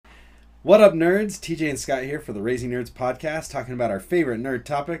What up, nerds? TJ and Scott here for the Raising Nerds podcast, talking about our favorite nerd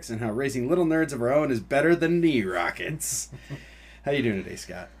topics and how raising little nerds of our own is better than knee rockets. How you doing today,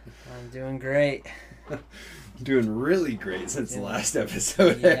 Scott? I'm doing great. Doing really great since the last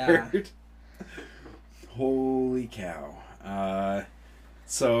episode aired. Holy cow.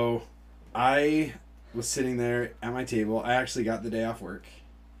 So, I was sitting there at my table. I actually got the day off work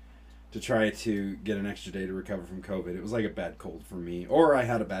to try to get an extra day to recover from COVID. It was like a bad cold for me. Or I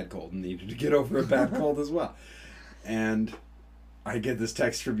had a bad cold and needed to get over a bad cold as well. And I get this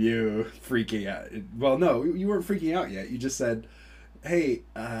text from you freaking out. Well, no, you weren't freaking out yet. You just said, hey,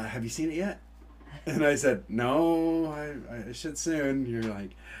 have you seen it yet? And I said, no, I should soon. You're like,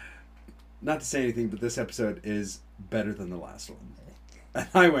 not to say anything, but this episode is better than the last one. And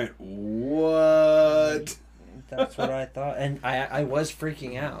I went, what? That's what I thought. And I was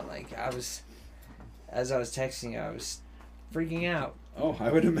freaking out. As I was texting you, I was freaking out. Oh,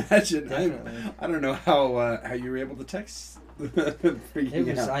 I would imagine. Definitely. I don't know how you were able to text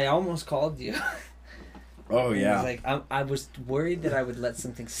freaking out. I almost called you. Oh, yeah. It was I was worried that I would let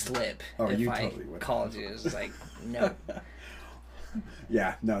something slip if I totally called you. It was like, no.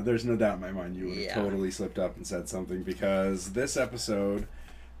 Yeah, no, there's no doubt in my mind you would have totally slipped up and said something, because this episode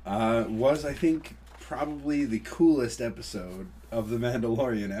was, I think, probably the coolest episode of The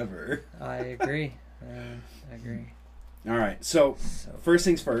Mandalorian ever. I agree. I agree. All right, so first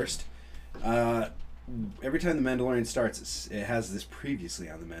things first. Every time The Mandalorian starts, it has this previously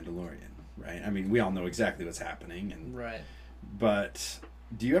on The Mandalorian, right? I mean, we all know exactly what's happening, Right. But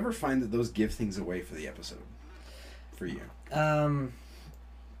do you ever find that those give things away for the episode? For you?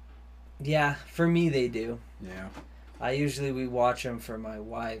 Yeah, for me they do. Yeah. We watch them for my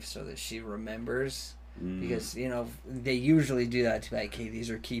wife so that she remembers. Because, they usually do that to be like, hey, these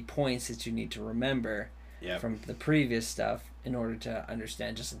are key points that you need to remember from the previous stuff in order to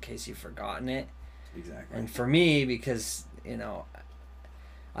understand, just in case you've forgotten it. Exactly. And for me, because,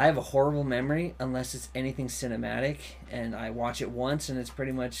 I have a horrible memory unless it's anything cinematic, and I watch it once and it's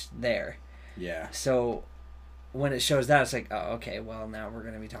pretty much there. Yeah. So when it shows that, it's like, oh, okay, well, now we're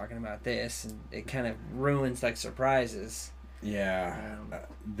going to be talking about this, and it kind of ruins, surprises. Yeah.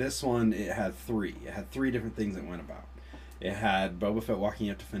 This one, it had three. It had three different things it went about. It had Boba Fett walking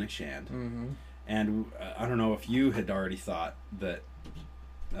up to Fennec Shand. Mm-hmm. And I don't know if you had already thought that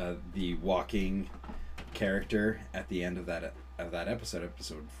the walking character at the end of that episode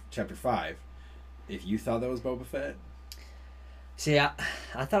chapter 5, if you thought that was Boba Fett. See, I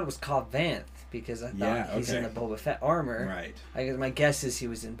thought it was Cobb Vanth, because I thought he's in the Boba Fett armor. Right. I guess my guess is he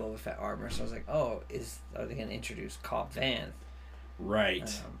was in Boba Fett armor, so I was like, oh, are they going to introduce Cobb Vanth?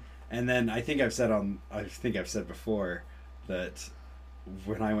 Right. And then I think I've said before that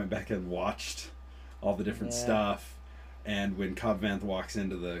when I went back and watched all the different stuff, and when Cobb Vanth walks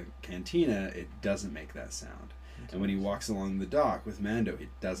into the cantina, it doesn't make that sound. And when he walks along the dock with Mando, it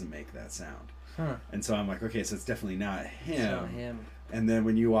doesn't make that sound. Huh. And so I'm like, okay, so it's definitely not him. It's not him. And then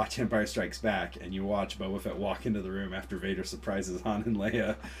when you watch Empire Strikes Back and you watch Boba Fett walk into the room after Vader surprises Han and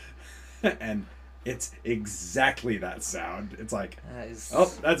Leia, and it's exactly that sound. It's like, that's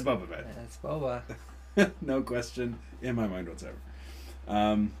Boba Fett. That's Boba. No question in my mind whatsoever.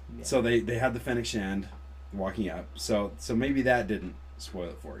 So they had the Fennec Shand walking up. So maybe that didn't spoil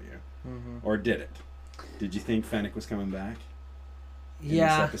it for you. Mm-hmm. Or did it? Did you think Fennec was coming back?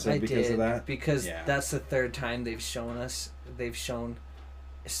 Yeah, I because did. Of that? Because that's the third time they've shown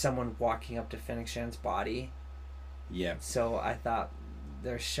someone walking up to Fennec Shand's body. Yeah. So I thought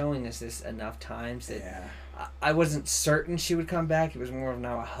they're showing us this enough times that I wasn't certain she would come back. It was more of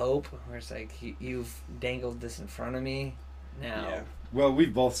now a hope, where it's like, you've dangled this in front of me now. Yeah. Well,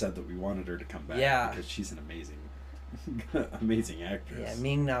 we've both said that we wanted her to come back. Yeah. Because she's an amazing actress. Yeah,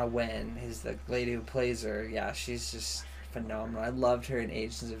 Ming-Na Wen is the lady who plays her. Yeah, she's just phenomenal. I loved her in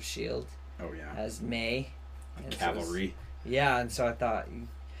Agents of S.H.I.E.L.D. Oh, yeah. As May. Cavalry. And so I thought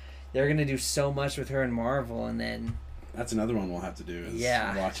they're going to do so much with her in Marvel, and then... That's another one we'll have to do,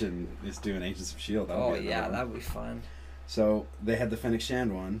 is doing Agents of S.H.I.E.L.D. That would be fun. So they had the Fennec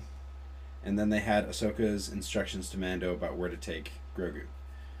Shand one, and then they had Ahsoka's instructions to Mando about where to take Grogu.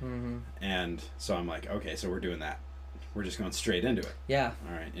 Mm-hmm. And so I'm like, okay, so we're doing that. We're just going straight into it. Yeah.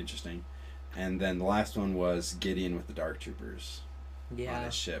 All right, interesting. And then the last one was Gideon with the Dark Troopers on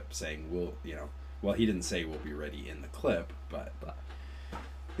his ship, saying, he didn't say we'll be ready in the clip, but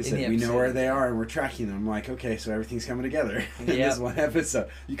he said, we know where they are and we're tracking them. I'm like, okay, so everything's coming together in this one episode.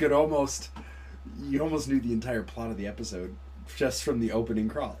 You almost knew the entire plot of the episode just from the opening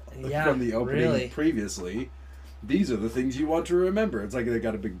crawl. Yeah, from the opening really. Previously. These are the things you want to remember. It's like they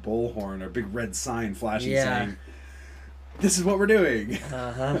got a big bullhorn or a big red sign flashing saying, this is what we're doing.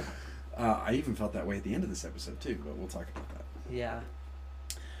 Uh-huh. I even felt that way at the end of this episode too, but we'll talk about that. Yeah.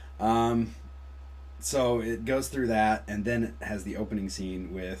 So it goes through that, and then it has the opening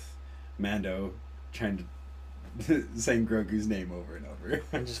scene with Mando trying to saying Grogu's name over and over.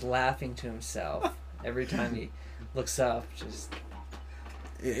 And just laughing to himself every time he looks up. Just.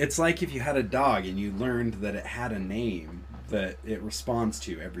 It's like if you had a dog and you learned that it had a name that it responds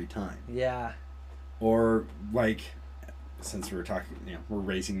to every time. Yeah. Or like, since we're talking, we're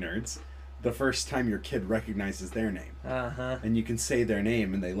raising nerds, the first time your kid recognizes their name. Uh-huh. And you can say their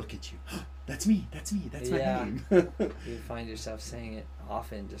name and they look at you. Oh, that's me, that's my name. You find yourself saying it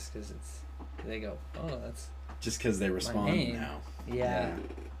often just because they go, oh, that's just because they respond now. Yeah.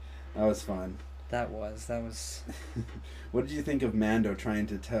 That was fun. That was. What did you think of Mando trying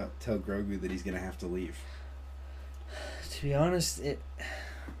to tell Grogu that he's going to have to leave? To be honest, it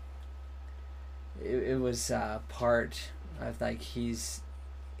was part of like he's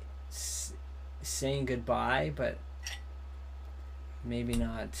saying goodbye, but maybe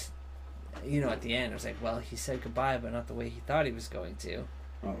not. At the end, it was like, well, he said goodbye, but not the way he thought he was going to.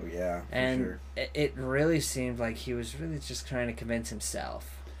 Oh yeah, and sure. It really seemed like he was really just trying to convince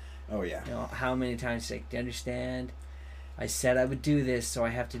himself. Oh yeah. How many times he's like, do you understand? I said I would do this, so I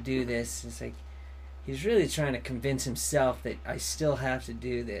have to do this. It's like he's really trying to convince himself that I still have to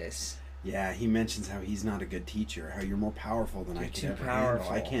do this. Yeah, he mentions how he's not a good teacher, how you're more powerful than I can ever handle.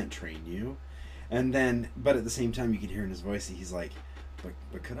 I can't train you. And then, but at the same time, you can hear in his voice that he's like,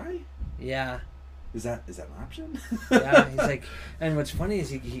 but could I? Yeah. Is that an option? Yeah, he's like, and what's funny is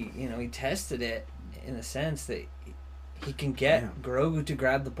he tested it in the sense that he can get Grogu to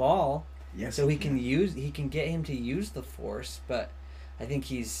grab the ball. Yes. So he can get him to use the Force, but I think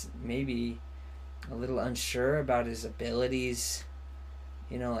he's maybe a little unsure about his abilities.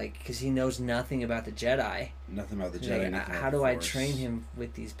 Because he knows nothing about the Jedi. Nothing about the Jedi. Like, how do I train him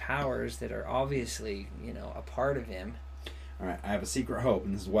with these powers that are obviously, a part of him? All right, I have a secret hope,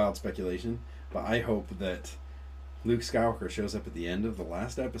 and this is wild speculation, but I hope that Luke Skywalker shows up at the end of the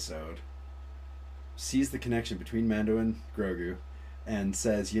last episode, sees the connection between Mando and Grogu, and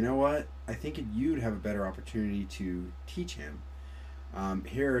says, you know what? I think you'd have a better opportunity to teach him.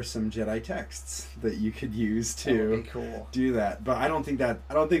 Here are some Jedi texts that you could use to do that. But I don't think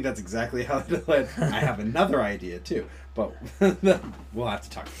that's exactly how it went. I have another idea too, but we'll have to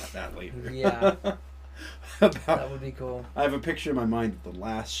talk about that later. Yeah. That would be cool. I have a picture in my mind of the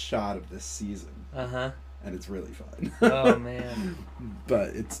last shot of this season. Uh-huh. And it's really fun. Oh, man. But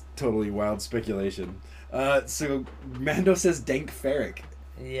it's totally wild speculation. So Mando says Dank Farrik.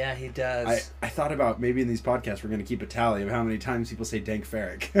 Yeah, he does. I thought about maybe in these podcasts we're going to keep a tally of how many times people say Dank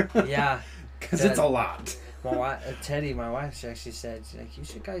Farrik. Yeah. Because it's a lot. Teddy, my wife, she actually said,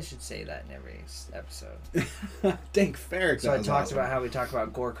 you guys should say that in every episode. Dank Farrik. So I talked about how we talk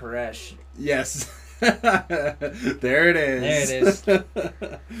about Gor Koresh. Yes. There it is. There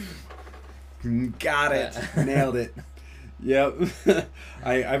it is. Got it. Nailed it. Yep.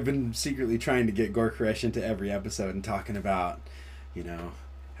 I've been secretly trying to get Gor Koresh into every episode and talking about,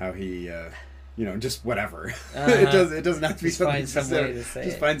 how he, just whatever. It doesn't have to be something specific.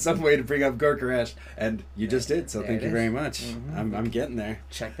 Just find some way to bring up Gor Koresh, and you just did. So thank you very much. Mm-hmm. I'm getting there.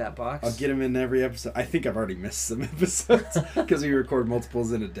 Check that box. I'll get him in every episode. I think I've already missed some episodes because we record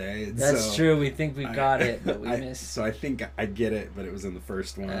multiples in a day. That's true. We think we got it, but we missed. So I think I get it, but it was in the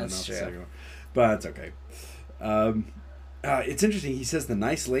first one, That's not the true. second one. But it's okay. It's interesting. He says the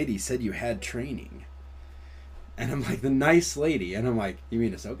nice lady said you had training. And I'm like, the nice lady. And I'm like, you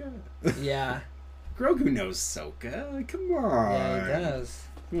mean Ahsoka? Yeah. Grogu knows Ahsoka. Come on. Yeah, he does.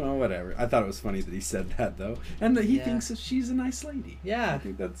 Well, whatever. I thought it was funny that he said that, though. And that he thinks that she's a nice lady. Yeah. I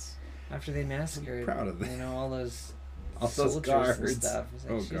think that's... After they massacred, proud of that. all those guards and stuff. It's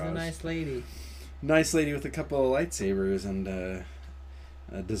like, she's a nice lady. Nice lady with a couple of lightsabers and a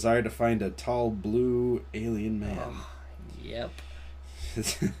desire to find a tall, blue alien man. Oh, yep.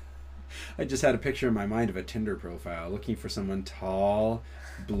 I just had a picture in my mind of a Tinder profile looking for someone tall,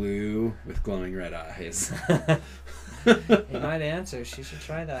 blue, with glowing red eyes. He might answer. She should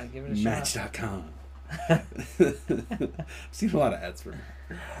try that. Give it a shot. Match.com. I've seen a lot of ads for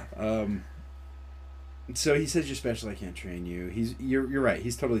him. So he says you're special, I can't train you. You're right,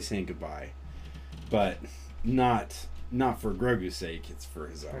 he's totally saying goodbye. But not for Grogu's sake, it's for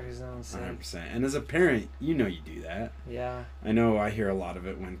his own. For his own sake. 100%. And as a parent, you do that. Yeah. I know I hear a lot of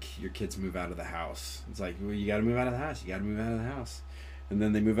it when your kids move out of the house. It's like, well, you got to move out of the house. You got to move out of the house. And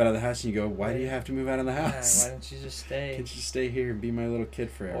then they move out of the house and you go, why do you have to move out of the house? Why don't you just stay? Can't you just stay here and be my little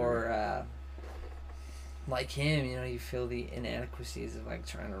kid forever? Or, like him, you feel the inadequacies of,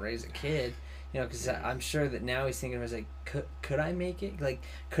 trying to raise a kid. You know, because I'm sure that now he's thinking, was like, could I make it? Like,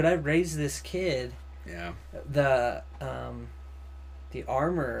 could I raise this kid? Yeah. The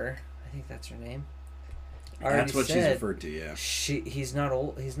armorer, I think that's her name. That's what she's referred to. Yeah. He's not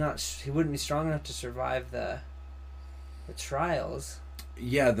old. He wouldn't be strong enough to survive the trials.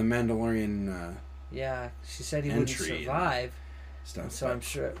 Yeah, the Mandalorian. Yeah, she said he wouldn't survive. Stuff. So I'm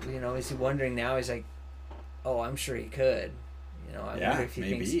sure, you know, is he wondering now? He's like, oh, I'm sure he could. You know, I wonder if he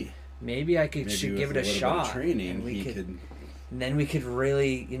thinks maybe I should give it a shot. Training, and and then we could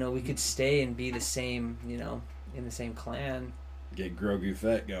really, you know, we could stay and be the same, you know, in the same clan. Get Grogu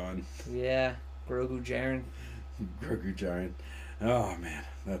Fett going. Yeah, Grogu Jaren. Grogu Jaren. Oh man,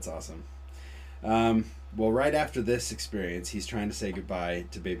 that's awesome. Well, right after this experience, he's trying to say goodbye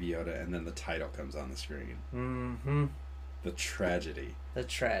to Baby Yoda, and then the title comes on the screen. Mm-hmm. The tragedy. The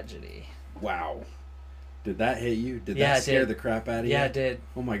tragedy. Wow. Did that hit you? Did that scare the crap out of you? Yeah, it did.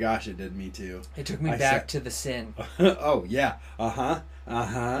 Oh my gosh, it did me too. It took me back to the sin. Oh, yeah. Uh-huh.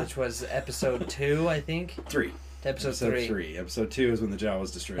 Which was episode 2, I think? 3. Episode 3. Episode 2 is when the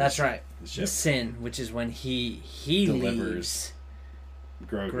Jawas destroyed That's right. the The sin, which is when he delivers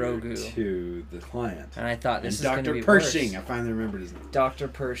leaves Grogu to the client. And I thought this is going to be Dr. Pershing. I finally remembered his name. Dr.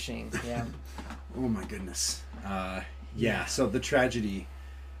 Pershing, yeah. Oh my goodness. Yeah, so the tragedy.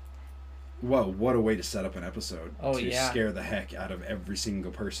 Whoa, what a way to set up an episode. To scare the heck out of every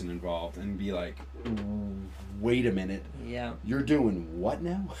single person involved and be like, wait a minute. Yeah. You're doing what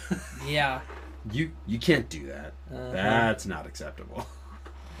now? Yeah. You can't do that. That's not acceptable.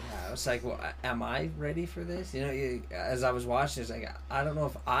 Yeah, I was like, well, am I ready for this? You know, as I was watching, it's like, I don't know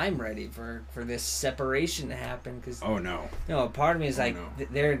if I'm ready for this separation to happen. Cause, oh, no. You know, part of me is like,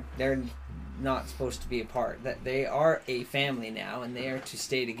 they're not supposed to be apart. That they are a family now, and they are to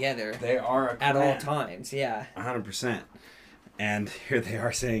stay together. They are at all times. Yeah, 100%. And here they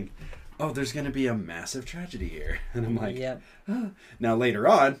are saying, "Oh, there's going to be a massive tragedy here," and I'm like, "Yep." Now later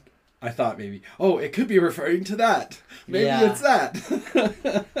on, I thought maybe, oh, it could be referring to that. Maybe it's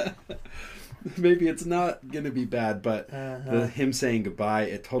that. Maybe it's not going to be bad, but him saying goodbye,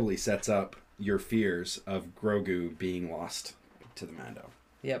 it totally sets up your fears of Grogu being lost to the Mando.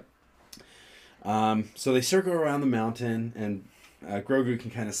 Yep. So they circle around the mountain, and Grogu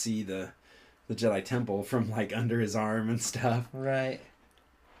can kind of see the Jedi Temple from like under his arm and stuff. Right.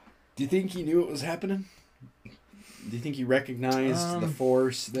 Do you think he knew what was happening? Do you think he recognized the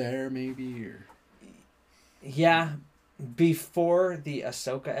Force there, maybe? Or? Yeah. Before the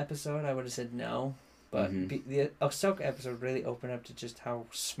Ahsoka episode, I would have said no. But the Ahsoka episode really opened up to just how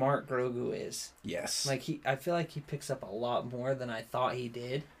smart Grogu is. Yes. Like I feel like he picks up a lot more than I thought he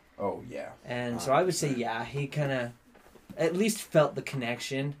did. Oh, yeah. And 100%. So I would say, yeah, he kind of at least felt the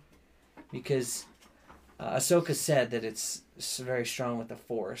connection because Ahsoka said that it's very strong with the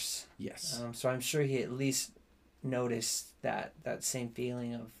Force. Yes. So I'm sure he at least noticed that same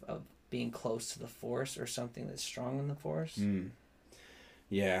feeling of being close to the Force or something that's strong in the Force.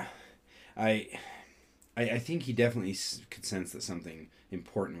 Yeah. I think he definitely could sense that something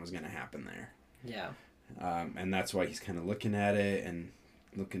important was going to happen there. Yeah. And that's why he's kind of looking at it and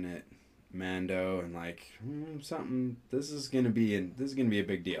looking at Mando and like something. This is gonna be a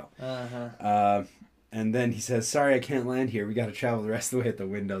big deal. And then he says, "Sorry, I can't land here. We got to travel the rest of the way with the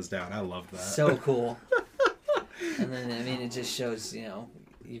windows down." I love that. So cool. And then it just shows,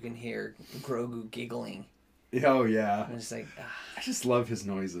 you can hear Grogu giggling. Oh yeah. And it's like, I just love his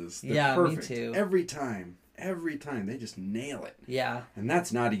noises. They're perfect. Me too. Every time they just nail it. Yeah. And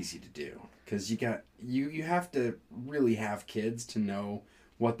that's not easy to do because you have to really have kids to know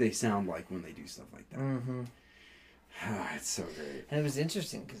what they sound like when they do stuff like that. Mm-hmm. It's so great. And it was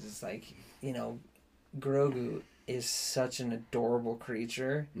interesting because it's like, Grogu is such an adorable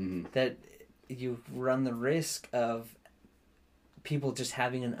creature that you run the risk of people just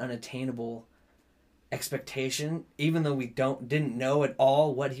having an unattainable expectation. Even though we didn't know at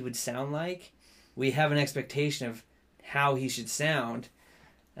all what he would sound like, we have an expectation of how he should sound.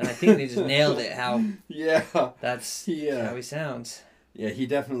 And I think they just nailed it. That's how he sounds. Yeah, he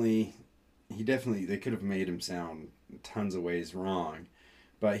definitely, they could have made him sound tons of ways wrong,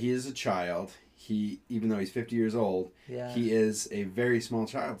 but he is a child. Even though he's 50 years old, he is a very small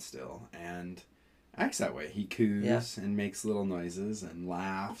child still, and acts that way. He coos and makes little noises and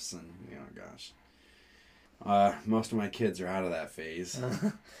laughs, and gosh. Most of my kids are out of that phase.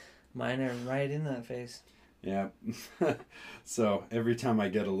 Mine are right in that phase. Yeah. So every time I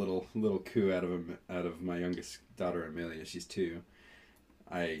get a little coo out of my youngest daughter Amelia, she's 2.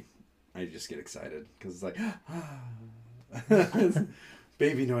 I just get excited because it's like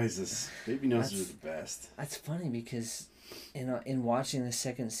baby noises. Baby noises are the best. That's funny because in watching the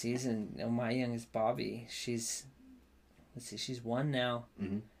second season, my youngest Bobby, she's 1 now,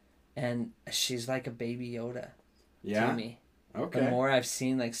 and she's like a baby Yoda to me. Okay. The more I've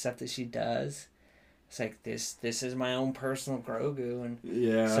seen like stuff that she does, it's like this is my own personal Grogu, and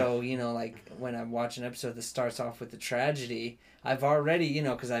so like when I watch an episode that starts off with the tragedy, I've already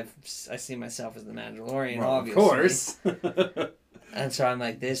because I see myself as the Mandalorian, obviously. Of course. And so I'm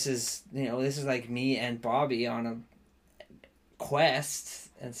like, this is like me and Bobby on a quest,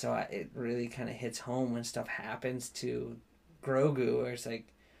 and so it really kind of hits home when stuff happens to Grogu, where it's like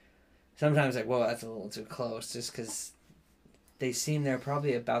sometimes like, whoa, that's a little too close, just because they seem they're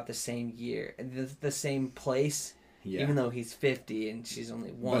probably about the same year, the same place, even though he's 50 and she's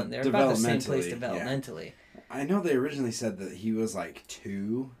only 1. But they're about the same place developmentally. Yeah. I know they originally said that he was like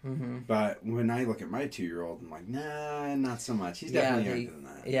 2, but when I look at my 2-year-old, I'm like, nah, not so much. He's definitely younger than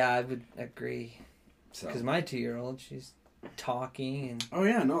that. Yeah, I would agree. Because my 2-year-old, she's talking and... Oh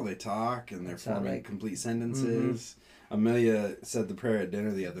yeah, no, they talk and they're forming complete sentences. Amelia said the prayer at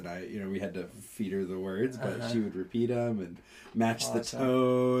dinner the other night. We had to feed her the words, but she would repeat them and match the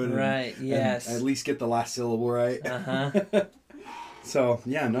tone. Right, yes. And at least get the last syllable right. So,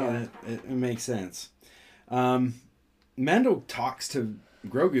 it makes sense. Mando talks to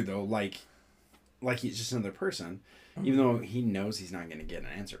Grogu, though, like he's just another person, even though he knows he's not going to get an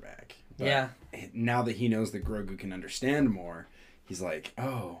answer back. But now that he knows that Grogu can understand more, he's like,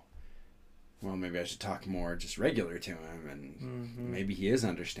 oh... well, maybe I should talk more just regular to him, and maybe he is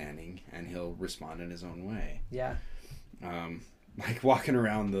understanding, and he'll respond in his own way. Yeah. Like walking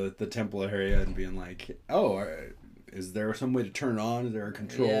around the temple area and being like, oh, is there some way to turn it on? Is there a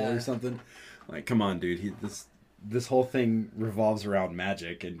control or something? Like, come on, dude. This whole thing revolves around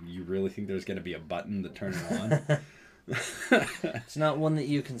magic, and you really think there's going to be a button to turn it on? It's not one that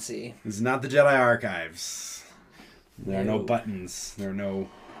you can see. It's not the Jedi Archives. There are no buttons. There are no...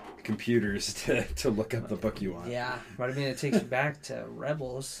 computers to look up the book you want. Yeah, but I mean, it takes you back to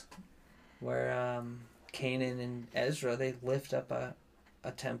Rebels, where Kanan and Ezra, they lift up a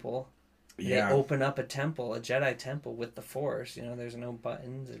temple. Yeah. They open up a temple, a Jedi temple with the Force. There's no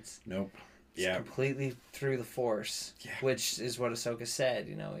buttons. It's completely through the Force, which is what Ahsoka said.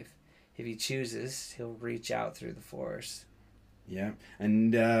 If he chooses, he'll reach out through the Force. Yeah,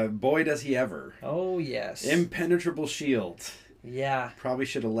 and boy, does he ever. Oh, yes. Impenetrable shield. Yeah. Probably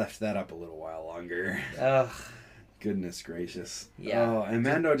should have left that up a little while longer. Ugh. Goodness gracious. Yeah. Oh, and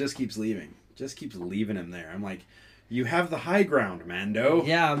Mando just keeps leaving. Just keeps leaving him there. I'm like, you have the high ground, Mando.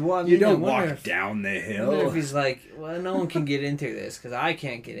 Yeah, well, I mean, you don't walk down the hill. I wonder if he's like, well, no one can get into this because I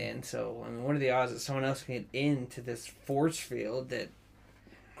can't get in. So, I mean, what are the odds that someone else can get into this force field that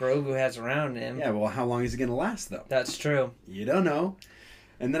Grogu has around him? Yeah, well, how long is it going to last, though? That's true. You don't know.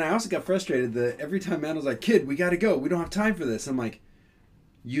 And then I also got frustrated that every time Mando's like, kid, we got to go. We don't have time for this. I'm like,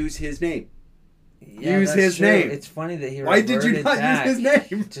 use his name. Yeah, use his name. It's funny that he Why did you not use his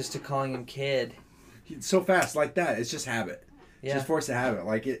name? Just to calling him kid. So fast like that. It's just habit. Yeah. Just force a habit.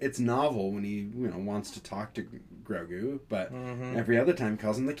 Like, it's novel when he wants to talk to Grogu, but every other time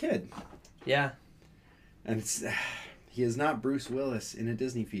calls him the kid. Yeah. And he is not Bruce Willis in a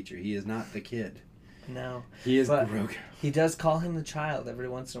Disney feature. He is not the kid. No. He is Grogu. He does call him the child every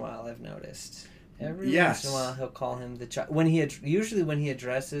once in a while, I've noticed. Every once in a while he'll call him the child. Usually when he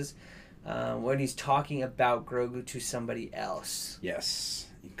addresses, when he's talking about Grogu to somebody else. Yes.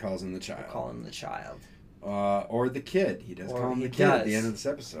 He calls him the child. He'll call him the child. Or the kid. He does call him the kid at the end of this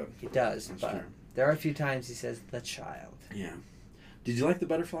episode. He does. That's true. There are a few times he says the child. Yeah. Did you like the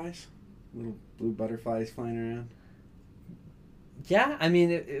butterflies? Little blue butterflies flying around? Yeah, I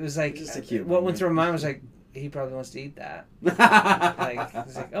mean, it was like, just a cute what went through my mind was like, he probably wants to eat that.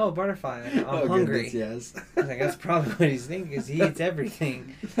 It's like, oh, butterfly, I'm hungry. Goodness, yes. I was like, that's probably what he's thinking, because he eats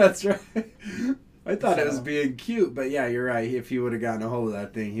everything. That's right. I thought it was being cute, but yeah, you're right. If he would have gotten a hold of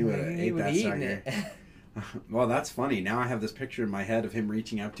that thing, he would have ate that sucker. Well, that's funny. Now I have this picture in my head of him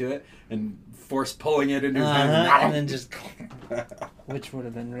reaching up to it and force pulling it into his hand. And then just... which would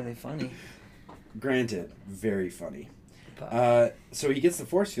have been really funny. Granted, very funny. So he gets the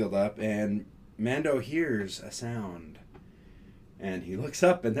force field up, and Mando hears a sound. And he looks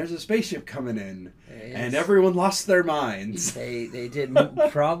up, and there's a spaceship coming in. And everyone lost their minds. They did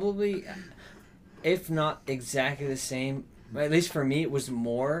probably, if not exactly the same, at least for me, it was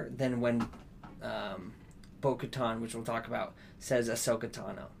more than when Bo-Katan, which we'll talk about, says Ahsoka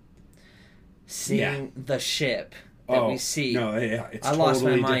Tano. Seeing the ship that we see, I lost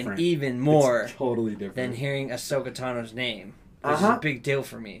my mind even more. It's totally different than hearing Ahsoka Tano's name. Which is a big deal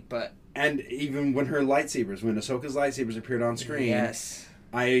for me, but... And even when her lightsabers, when Ahsoka's lightsabers appeared on screen... Yes.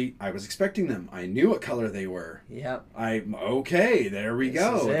 I was expecting them. I knew what color they were. Yep. Okay, there we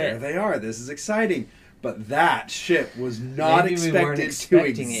go. There they are. This is exciting. But that ship was not expected to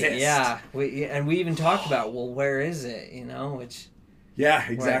exist. It. Yeah, we even talked about, well, where is it? You know, which. Yeah,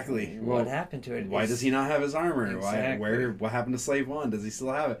 exactly. What happened to it? Why does he not have his armor? Exactly. What happened to Slave One? Does he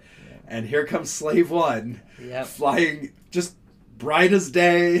still have it? Yeah. And here comes Slave One, flying just bright as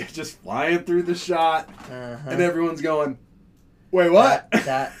day, just flying through the shot, and everyone's going, "Wait, what?" It's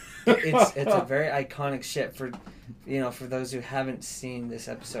a very iconic ship for those who haven't seen this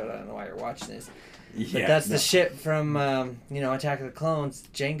episode. I don't know why you're watching this. But that's the ship from Attack of the Clones,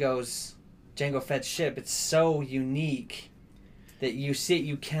 Jango Fett's ship. It's so unique that you see it,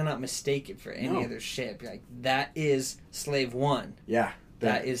 you cannot mistake it for any other ship. Like, that is Slave One. Yeah.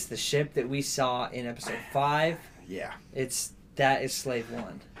 That is the ship that we saw in episode 5. Yeah. That is Slave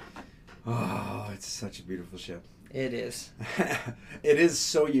One. Oh, it's such a beautiful ship. It is. It is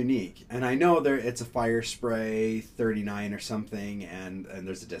so unique. And I know it's a Fire Spray 39 or something, and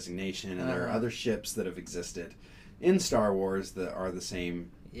there's a designation, and there are other ships that have existed in Star Wars that are the same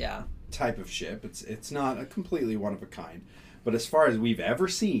type of ship. It's not a completely one of a kind. But as far as we've ever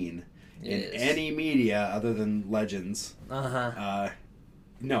seen in any media other than Legends,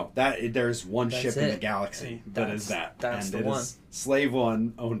 no, there's one ship in the galaxy that is that. That's and the it one. Is Slave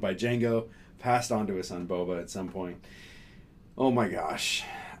One, owned by Jango, passed on to his son Boba at some point. Oh my gosh.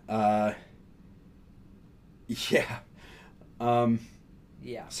 Yeah.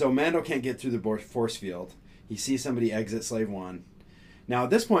 So Mando can't get through the force field. He sees somebody exit Slave One. Now at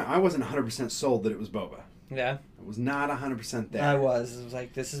this point, I wasn't 100% sold that it was Boba. Yeah. I was not 100% there. I was. It was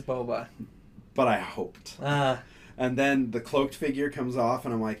like, this is Boba. But I hoped. And then the cloaked figure comes off,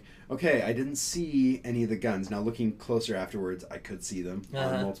 and I'm like, okay, I didn't see any of the guns. Now, looking closer afterwards, I could see them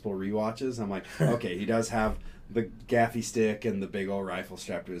on multiple rewatches. I'm like, okay, he does have the gaffy stick and the big old rifle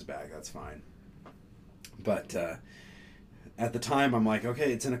strapped to his back. That's fine. But at the time, I'm like,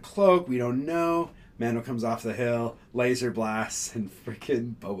 okay, it's in a cloak. We don't know. Mando comes off the hill, laser blasts, and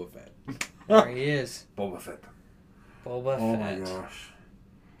freaking Boba Fett. There he is. Boba Fett. Oh my gosh.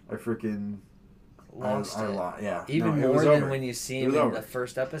 I freaking... Lost it. Yeah. Even more than when you see him in the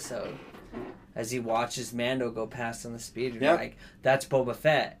first episode. As he watches Mando go past on the speeder, like, that's Boba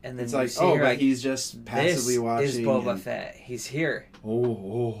Fett. And then it's you like, see her, like, he's just passively watching. This is Boba Fett. He's here.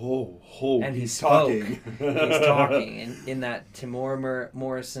 And he's talking. He's talking. And in that Timur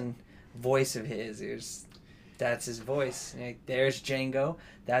Morrison voice of his, that's his voice. Like, there's Jango.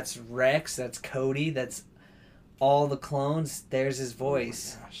 That's Rex. That's Cody. That's all the clones. There's his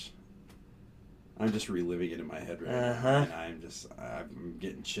voice. Oh my gosh. I'm just reliving it in my head right now. And I'm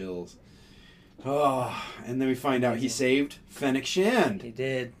getting chills. Oh, and then we find out he saved Fennec Shand. He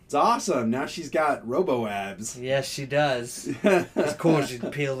did. It's awesome. Now she's got robo-abs. Yes, she does. It's cool. She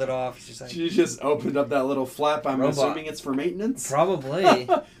peeled it off. She's like, she just opened up that little flap. I'm assuming it's for maintenance. Probably.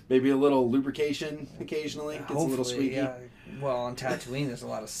 Maybe a little lubrication occasionally. Gets Hopefully, a little squeaky. Yeah. Well, on Tatooine, there's a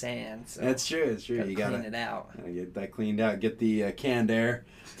lot of sand. So that's true. It's true. You gotta clean it out. Gotta get that cleaned out. Get the canned air.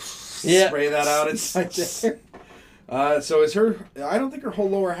 Spray that out inside there. So is her... I don't think her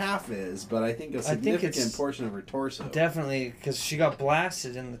whole lower half is, but I think a significant portion of her torso. Definitely, because she got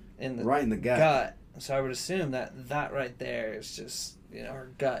blasted in the right in the gut. So I would assume that right there is just,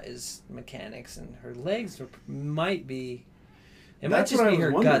 her gut is mechanics, and her legs might be... It might just be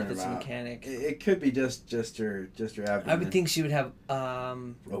her gut that's mechanic. It could be just her abdomen. I would think she would have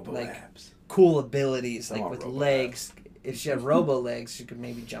robo-abs. Cool abilities, like with legs. If she had robo legs, she could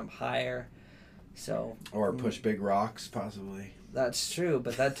maybe jump higher. So or push big rocks, possibly. That's true,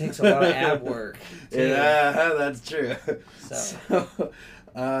 but that takes a lot of ab work. Too. Yeah, that's true. So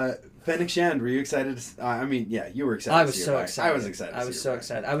Fennec Shand, were you excited? You were excited. I was so excited. I was excited. I was so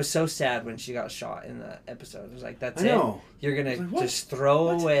excited. I was so sad when she got shot in the episode. I was like, "That's it. You're gonna just throw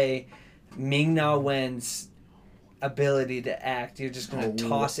away Ming-Na Wen's ability to act. You're just gonna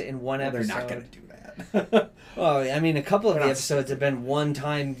toss it in one episode." They're not gonna do that. Well, I mean, a couple of the episodes have been one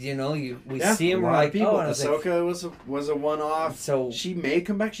time. We see him. We're like, people. Ahsoka was a one-off. So she may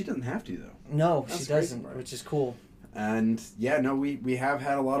come back. She doesn't have to though. No, she doesn't, which is cool. And we have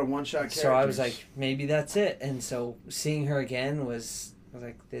had a lot of one-shot characters. So I was like, maybe that's it. And so seeing her again I was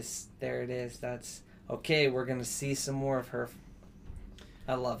like, this. There it is. That's okay. We're gonna see some more of her.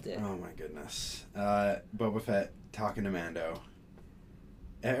 I loved it. Oh my goodness, Boba Fett talking to Mando.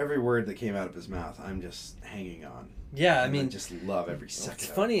 Every word that came out of his mouth, I'm just hanging on. Yeah, I just love every second. What's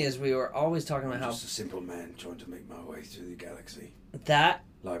funny is we were always talking about how just a simple man trying to make my way through the galaxy. That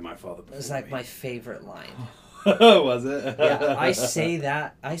like my father. Was like my favorite line. Was it? Yeah, I say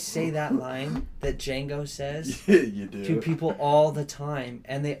that line that Django says You do. to people all the time,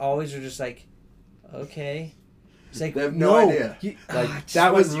 and they always are just like, okay. It's like, they have no idea. Like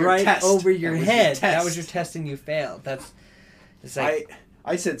that was your right test. Over your head. That was your test, and you failed. It's like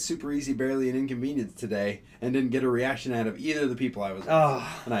I said super easy, barely an inconvenience today, and didn't get a reaction out of either of the people I was with,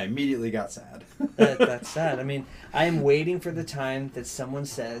 and I immediately got sad. That's sad. I mean, I am waiting for the time that someone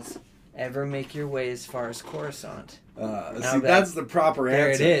says, "Ever make your way as far as Coruscant?" That's the proper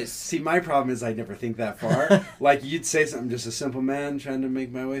answer. There it is. See, my problem is I never think that far. Like, you'd say something, just a simple man trying to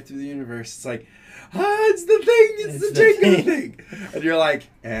make my way through the universe. It's like, it's the thing. It's the Django thing. And you're like,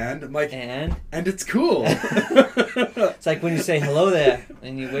 and? I'm like, and it's cool. It's like when you say hello there,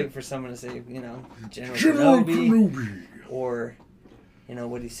 and you wait for someone to say, General Kenobi. Or,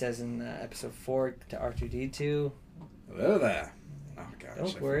 what he says in episode 4 to R2-D2. Hello there. Oh, gosh.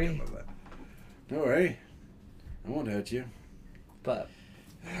 Don't worry. Don't worry. I won't hurt you. But...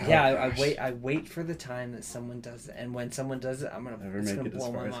 yeah, I wait for the time that someone does it, and when someone does it, it's gonna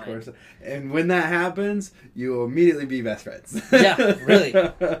blow my mind. And when that happens, you will immediately be best friends. Yeah, really,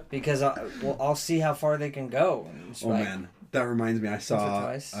 because I'll see how far they can go. Man, that reminds me, I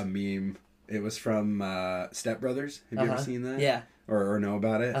saw a meme. It was from Step Brothers. Have you ever seen that? Yeah. Or know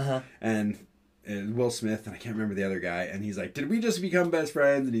about it? And Will Smith, and I can't remember the other guy, and he's like, did we just become best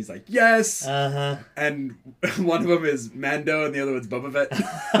friends? And he's like, yes! And one of them is Mando, and the other one's Boba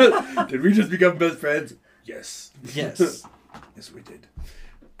Fett. Did we just become best friends? Yes. Yes. Yes, we did.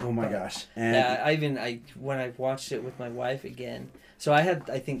 Oh my gosh. And yeah, when I watched it with my wife again, so I had,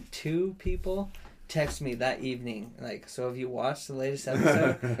 I think, 2 people text me that evening, like, so have you watched the latest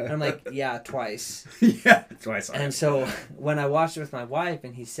episode? And I'm like, yeah, twice. Yeah, twice. And so when I watched it with my wife,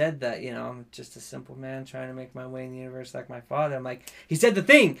 and he said that, I'm just a simple man trying to make my way in the universe like my father, I'm like, he said the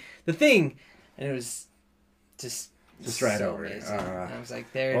thing, and it was just right so over amazing. And I was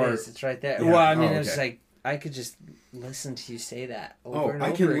like, there it is, it's right there. Yeah, well, I mean, it was like, I could just listen to you say that over and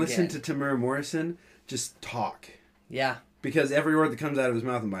over again. I can listen to Temuera Morrison just talk. Yeah. Because every word that comes out of his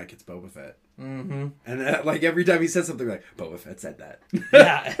mouth, I'm like, it's Boba Fett. Mm-hmm. And every time he says something, like, Boba Fett said that.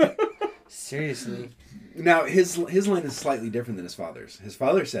 Yeah. Seriously. Now, his line is slightly different than his father's. His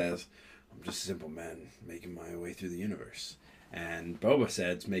father says, I'm just a simple man making my way through the universe. And Boba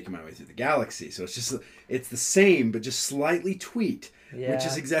says, making my way through the galaxy. So it's the same, but just slightly tweaked. Yeah. Which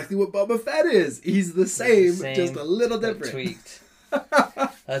is exactly what Boba Fett is. He's the same, just a little different. Tweaked.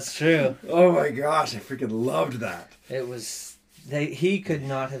 That's true. Oh my gosh, I freaking loved that. It was... he could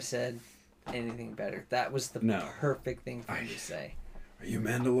not have said anything better. That was the perfect thing for him to say. Are you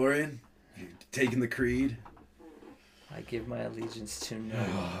Mandalorian? You taking the creed? I give my allegiance to no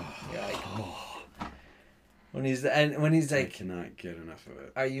one. When he's like, I cannot get enough of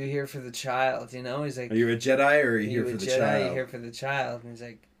it. Are you here for the child? He's like, are you a Jedi or are you here for the child? Are you here for the child? And he's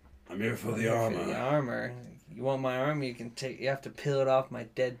like, I'm here for the armor. For the armor. You want my armor? You have to peel it off my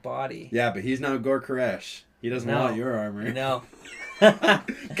dead body. Yeah, but he's not Gor Koresh. He doesn't want your armor. No.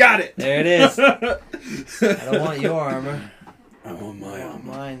 Got it. There it is. I don't want your armor. I want my armor.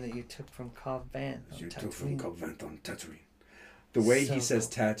 Mine that you took from Cobb Vanth. You took from Cobb Vanth on Tatooine. The way he says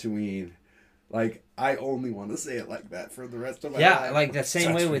Tatooine, like, I only want to say it like that for the rest of my life. Yeah, like the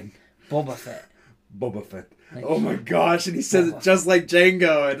same way with Boba Fett. Boba Fett. Like, oh my gosh, and he says it just like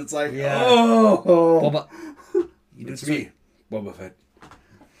Django, and it's like, Boba. It's me, Boba Fett.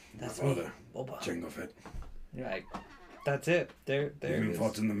 That's me, Boba. Django Fett. You're like, that's it. There it is.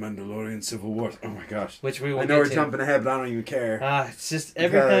 Fought in the Mandalorian Civil War. Oh my gosh. Which we will I know we're jumping ahead, but I don't even care. It's just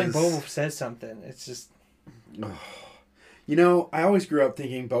every time Boba says something, it's just... I always grew up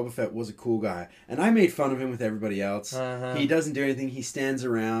thinking Boba Fett was a cool guy. And I made fun of him with everybody else. He doesn't do anything. He stands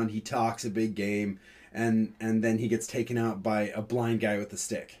around. He talks a big game. And then he gets taken out by a blind guy with a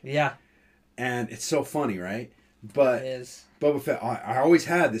stick. Yeah. And it's so funny, right? But it is. Boba Fett, I always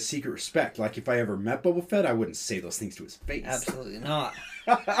had this secret respect. Like, if I ever met Boba Fett, I wouldn't say those things to his face. Absolutely not.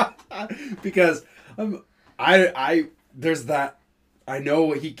 Because there's that... I know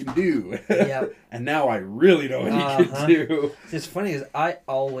what he can do. Yep. And now I really know what he can do. It's funny is I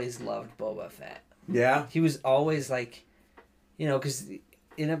always loved Boba Fett. Yeah? He was always like, because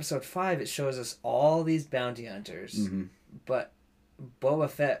in episode 5 it shows us all these bounty hunters. Mm-hmm. But Boba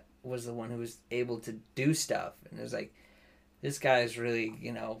Fett was the one who was able to do stuff. And it was like, this guy is really,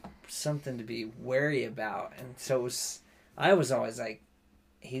 something to be wary about. And so I was always like,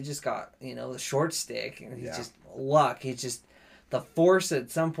 he just got, the short stick. And he's just luck. He just... The Force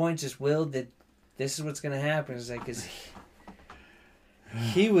at some point just willed that this is what's going to happen. It's like, cause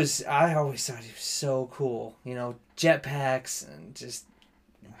he was, I always thought he was so cool. Jetpacks and just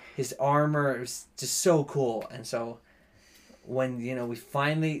his armor was just so cool. And so when, we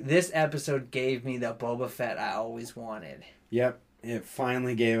finally, this episode gave me the Boba Fett I always wanted. Yep. It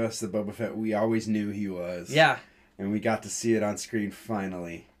finally gave us the Boba Fett we always knew he was. Yeah. And we got to see it on screen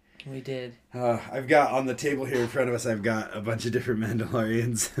finally. We did. I've got on the table here in front of us, I've got a bunch of different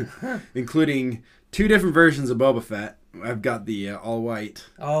Mandalorians, including 2 different versions of Boba Fett. I've got the all-white.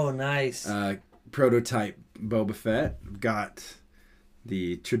 Oh, nice. Prototype Boba Fett. I've got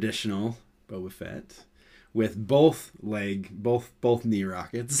the traditional Boba Fett with both knee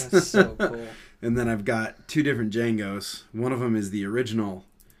rockets. That's so cool. And then I've got 2 different Jangos. One of them is the original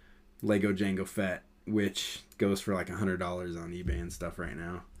Lego Jango Fett, which goes for like $100 on eBay and stuff right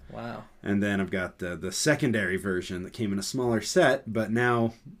now. Wow. And then I've got the secondary version that came in a smaller set, but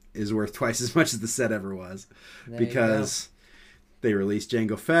now is worth twice as much as the set ever was. There because they released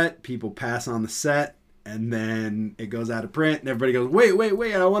Jango Fett, people pass on the set, and then it goes out of print, and everybody goes,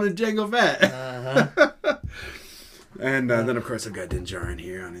 wait, I wanted Jango Fett. Uh-huh. And then, of course, I've got Din Djarin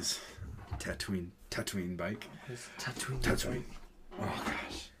here on his Tatooine bike. His Tatooine. Oh,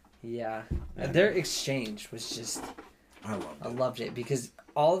 gosh. Yeah. Their exchange was just... I loved it because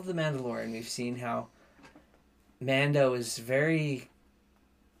all of the Mandalorian, we've seen how Mando is very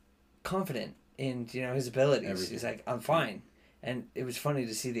confident in his abilities. Everything. He's like, I'm fine. And it was funny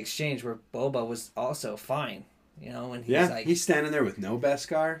to see the exchange where Boba was also fine. When he's like... he's standing there with no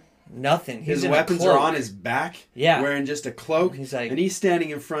Beskar. Nothing. His weapons are on his back. Yeah. Wearing just a cloak. He's like... And he's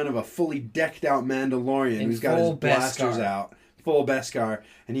standing in front of a fully decked out Mandalorian who's got his blasters out. Full Beskar.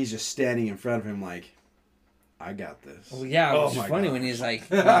 And he's just standing in front of him like... I got this. Well, yeah, it was funny when he's like,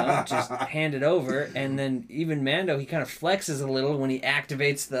 just hand it over, and then even Mando, he kind of flexes a little when he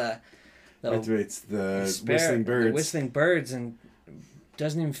activates the whistling birds. The whistling birds, and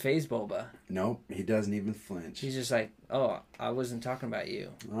doesn't even faze Boba. Nope, he doesn't even flinch. He's just like, oh, I wasn't talking about you.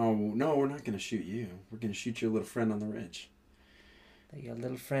 Oh, no, we're not going to shoot you. We're going to shoot your little friend on the ridge. Your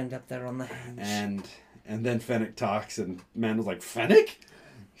little friend up there on the hinge. And then Fennec talks, and Mando's like, Fennec?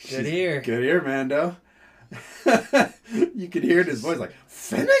 Good ear. Good ear, Mando. You could hear it in his voice like,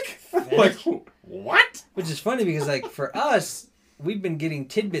 Fennec? Like, what? Which is funny because, like, for us, we've been getting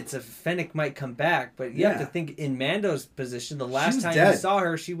tidbits of Fennec might come back, but you have to think in Mando's position, the last time we saw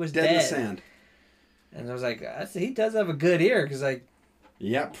her, she was dead. Dead in the sand. And I was like, he does have a good ear because, like...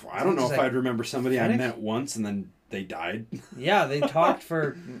 Yep. I don't know if I'd remember somebody Fennec? I met once and then they died. Yeah, they talked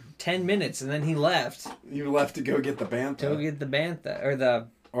for 10 minutes and then he left. He left to go get the Bantha. To go get the Bantha.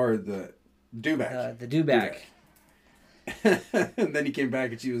 Or the Dewback. The Dewback. And then he came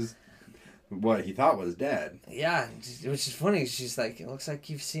back and she was what he thought was dead. Yeah, which is funny. She's like, it looks like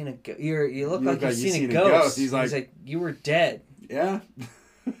you've seen a ghost. You look like you've seen a ghost. He's like, you were dead. Yeah.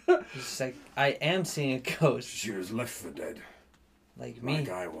 He's like, I am seeing a ghost. She was left for dead. Like me. Like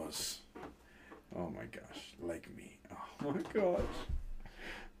I was. Oh my gosh. Like me. Oh my gosh.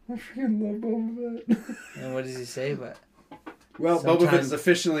 I freaking love Boba Fett. And what does he say? But Boba Fett is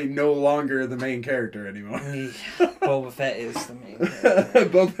officially no longer the main character anymore. Boba Fett is the main character.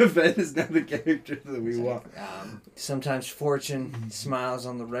 Boba Fett is now the character that we want. Sometimes fortune smiles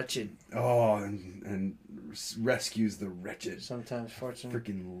on the wretched. Oh, and rescues the wretched. Sometimes fortune.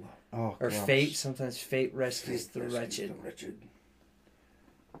 Freaking fate. Sometimes fate rescues the wretched.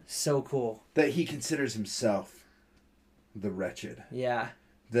 So cool. That he considers himself the wretched. Yeah.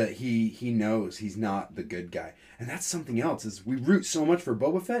 That he knows he's not the good guy. And that's something else, is we root so much for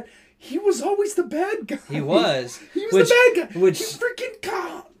Boba Fett. He was always the bad guy. He was. He was the bad guy. Which he freaking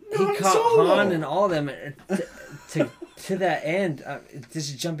caught Han and all of them to that end. This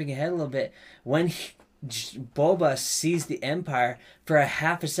is jumping ahead a little bit. When Boba sees the Empire, for a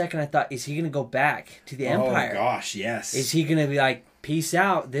half a second I thought, is he going to go back to the Empire? Oh gosh, yes. Is he going to be like, peace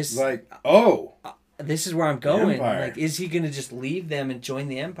out? This is where I'm going. Like, is he going to just leave them and join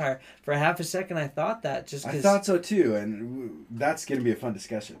the Empire? For a half a second, I thought that. I thought so too, and that's going to be a fun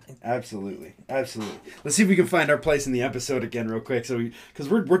discussion. Absolutely. Let's see if we can find our place in the episode again real quick. So, because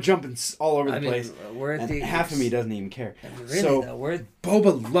we're jumping all over the place. We're at half of me doesn't even care. Really, though,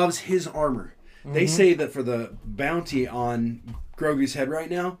 Boba loves his armor. Mm-hmm. They say that for the bounty on Grogu's head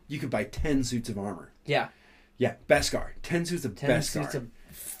right now, you could buy 10 suits of armor. Yeah. Yeah, Beskar. 10 suits of Beskar. 10 suits of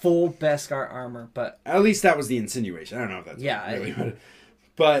full Beskar armor, but... At least that was the insinuation. I don't know if that's really...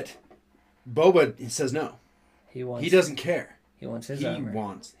 But Boba says no. He doesn't care. He wants his armor. He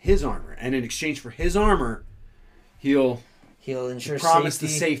wants his armor. And in exchange for his armor, he'll ensure promise the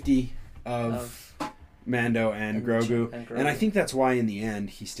safety of Mando and Grogu. And I think that's why in the end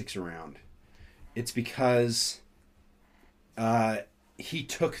he sticks around. It's because he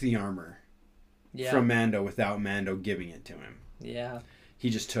took the armor from Mando without Mando giving it to him. Yeah. He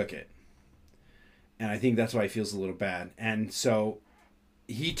just took it. And I think that's why he feels a little bad. And so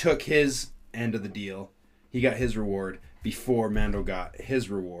he took his end of the deal. He got his reward before Mando got his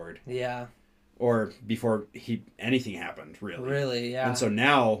reward. Yeah. Or before anything happened, really. Really, yeah. And so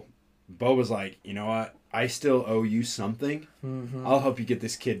now Boba's like, you know what? I still owe you something. Mm-hmm. I'll help you get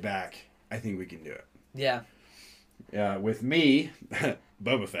this kid back. I think we can do it. Yeah. With me,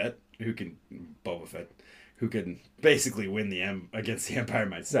 Boba Fett, who can basically win against the Empire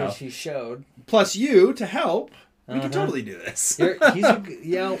myself. Which he showed. Plus you to help. We can totally do this.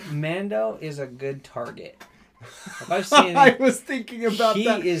 Mando is a good target. If I've seen I was thinking about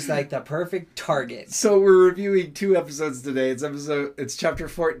that. He is like the perfect target. So we're reviewing 2 episodes today. It's chapter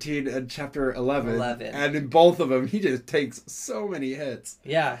 14 and chapter 11. And in both of them, he just takes so many hits.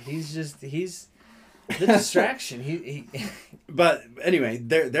 Yeah, he's the distraction. he But anyway,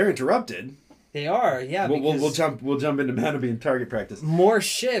 they're interrupted. They are, yeah. We'll jump into Mando being target practice. More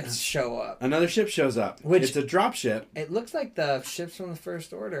ships show up. Another ship shows up. It's a drop ship. It looks like the ships from the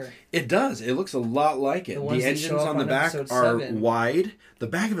First Order. It does. It looks a lot like it. The engines on the back are wide. The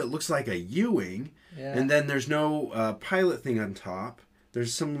back of it looks like a U-wing. Yeah. And then there's no pilot thing on top.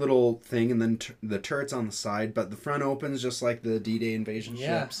 There's some little thing, and then the turret's on the side. But the front opens just like the D-Day invasion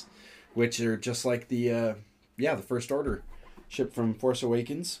ships, which are just like the First Order ship from Force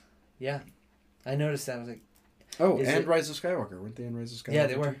Awakens. Yeah. I noticed that. I was like, Rise of Skywalker. Weren't they in Rise of Skywalker? Yeah,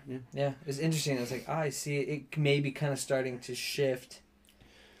 they were. Yeah. It was interesting. I was like, I see it. It may be kind of starting to shift.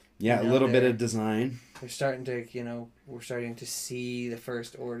 Yeah, a little bit of design. We're starting to see the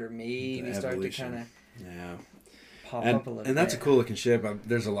First Order maybe start to kind of pop up a little bit. And that's a cool looking ship.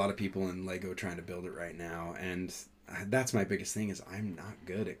 There's a lot of people in LEGO trying to build it right now. And that's my biggest thing is I'm not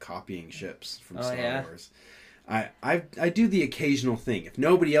good at copying ships from Star Wars. I do the occasional thing. If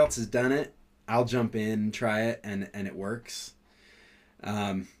nobody else has done it, I'll jump in, try it, and it works.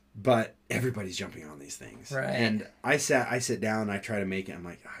 But everybody's jumping on these things. Right. And I sit down, I try to make it. I'm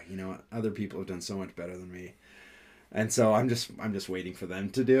like, you know what? Other people have done so much better than me. And so I'm just waiting for them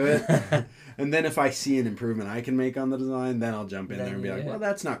to do it. And then if I see an improvement I can make on the design, then I'll jump in there and be like, well,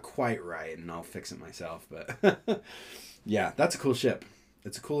 that's not quite right. And I'll fix it myself. But yeah, that's a cool ship.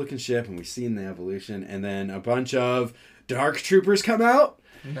 It's a cool looking ship, and we've seen the evolution. And then a bunch of Dark Troopers come out.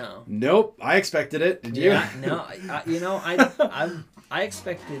 No. Nope. I expected it. Did you? Yeah, no. I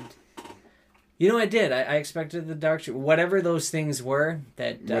expected. I did. I expected the Dark Troopers. Whatever those things were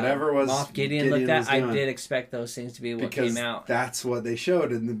that whatever was Moff Gideon looked at, I did expect those things to be what came out. That's what they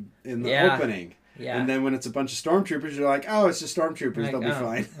showed in the opening. Yeah. And then when it's a bunch of stormtroopers, you're like, oh, it's just stormtroopers. They'll be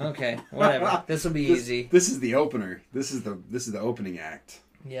fine. Okay, whatever. This will be easy. This is the opener. This is the opening act.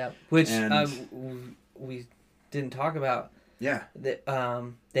 Yeah. Which we didn't talk about. Yeah. They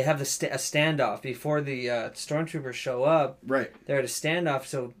have a standoff before the stormtroopers show up. Right. They're at a standoff,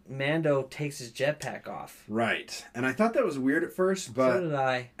 so Mando takes his jetpack off. Right. And I thought that was weird at first, but so did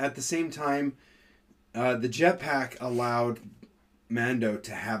I. At the same time, the jetpack allowed Mando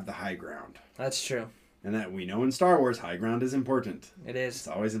to have the high ground. That's true. And that we know in Star Wars, high ground is important. It is. It's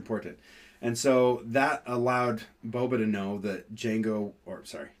always important. And so that allowed Boba to know that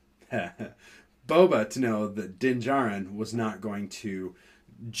Boba to know that Din Djarin was not going to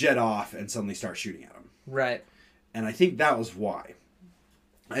jet off and suddenly start shooting at him. Right. And I think that was why.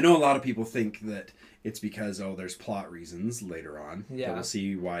 I know a lot of people think that it's because, there's plot reasons later on. Yeah. That we'll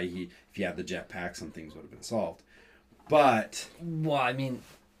see why if he had the jetpack, some things would have been solved. But... Well, I mean,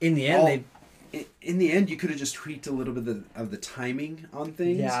 in the end, in the end, you could have just tweaked a little bit of the timing on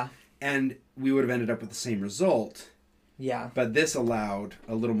things. Yeah. And we would have ended up with the same result. Yeah. But this allowed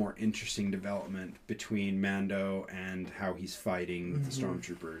a little more interesting development between Mando and how he's fighting the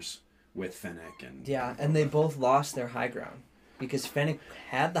stormtroopers with Fennec. And they both lost their high ground. Because Fennec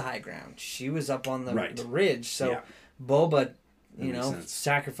had the high ground. She was up on the ridge. So Boba,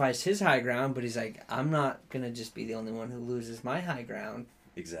 sacrificed his high ground, but he's like, I'm not going to just be the only one who loses my high ground.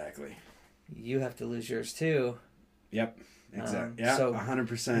 Exactly. You have to lose yours too. Yep. Exactly. So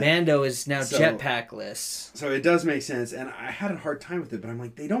 100%. Mando is now jetpackless. So it does make sense, and I had a hard time with it, but I'm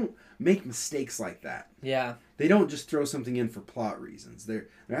like, they don't make mistakes like that. Yeah. They don't just throw something in for plot reasons. There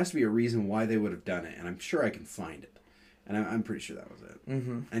has to be a reason why they would have done it, and I'm sure I can find it. And I'm pretty sure that was it.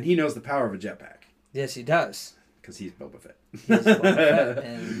 Mm-hmm. And he knows the power of a jetpack. Yes, he does. Because he's Boba Fett. He's Boba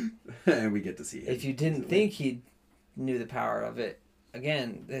Fett, and we get to see him. If you didn't think he knew the power of it,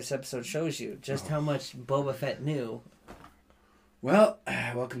 again, this episode shows you just how much Boba Fett knew. Well,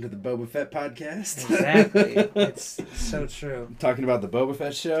 welcome to the Boba Fett podcast. Exactly. It's so true. Talking about the Boba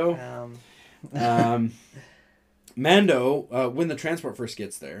Fett show. Mando, when the transport first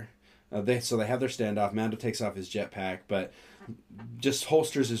gets there, they have their standoff. Mando takes off his jetpack, but just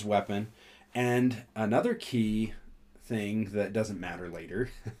holsters his weapon. And another key thing that doesn't matter later,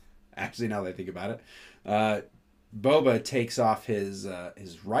 actually now that I think about it, Boba takes off his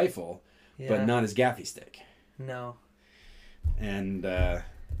rifle, but not his gaffy stick. No. And that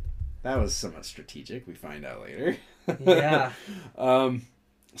was somewhat strategic, we find out later. Yeah.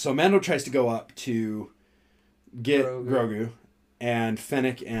 So Mando tries to go up to get Grogu, and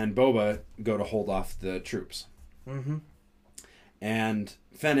Fennec and Boba go to hold off the troops. Mm-hmm. And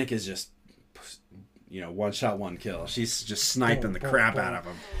Fennec is just, one shot, one kill. She's just sniping the crap out of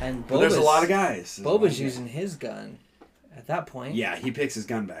him. And but there's a lot of guys. Boba's using his gun at that point. Yeah, he picks his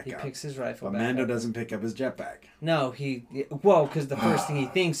gun back up. He picks his rifle but back Mando up. doesn't pick up his jetpack. No, because the first thing he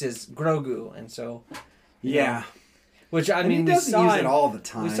thinks is Grogu, and so... Yeah. Which, I mean, he doesn't use it all the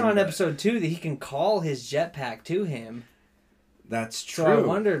time. We saw in episode 2 that he can call his jetpack to him. That's true. So I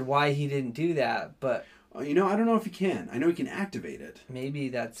wondered why he didn't do that, but... I don't know if he can. I know he can activate it. Maybe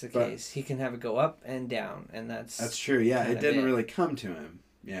that's the case. He can have it go up and down, and that's true, yeah. It didn't really come to him.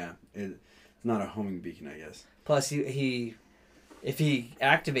 Yeah. It's not a homing beacon, I guess. Plus, if he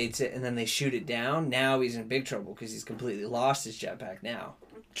activates it and then they shoot it down, now he's in big trouble because he's completely lost his jetpack now.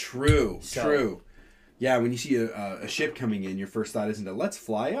 True. Yeah, when you see a ship coming in, your first thought isn't let's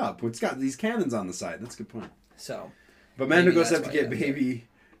fly up. It's got these cannons on the side. That's a good point. But Mando goes up to get Baby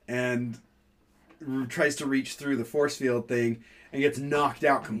and tries to reach through the force field thing and gets knocked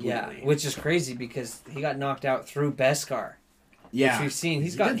out completely. Yeah, which is crazy because he got knocked out through Beskar. Yeah. Which we've seen.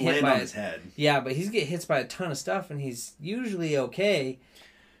 He's gotten hit by his head. Yeah, but he's getting hit by a ton of stuff and he's usually okay.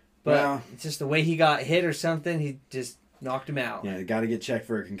 But it's just the way he got hit or something, he just knocked him out. Yeah, got to get checked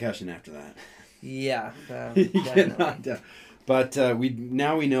for a concussion after that. Yeah. Definitely. But we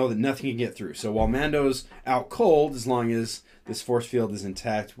know that nothing can get through. So while Mando's out cold, as long as this force field is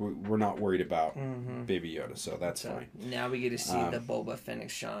intact, we're not worried about Baby Yoda. So that's fine. Now we get to see the Boba Fennec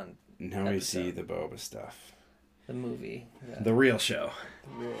Sean. Now we see the Boba stuff. The movie. The real show.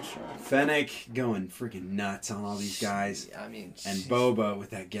 The real show. Fennec going freaking nuts on all these guys. I mean... And Boba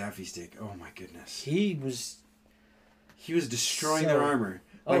with that gaffy stick. Oh my goodness. He was destroying their armor.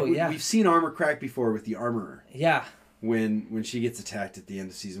 Yeah. We've seen armor crack before with the armorer. Yeah. When she gets attacked at the end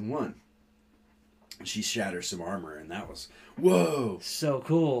of season 1. She shatters some armor, and that was whoa, so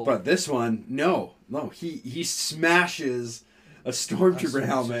cool. But this one, no, he smashes a stormtrooper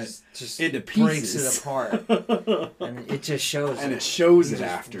helmet just into pieces, breaks it apart, and it just shows. And it shows it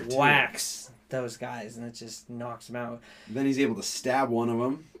after whacks those guys, and it just knocks them out. Then he's able to stab one of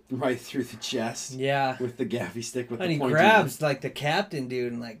them right through the chest. Yeah, with the gaffy stick. And he grabs the captain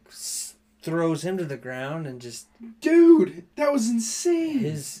dude and throws him to the ground and just... Dude, that was insane.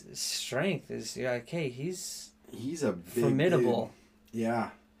 His strength is hey, he's a big formidable. Dude. Yeah,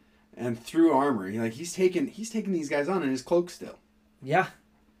 and through armor, he's taking these guys on in his cloak still. Yeah.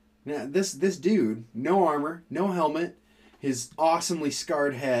 Now this dude, no armor, no helmet, his awesomely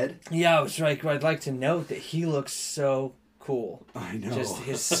scarred head. Yeah, it's right. I'd like to note that he looks so cool. I know. Just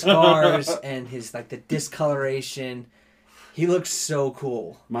his scars and his the discoloration. He looks so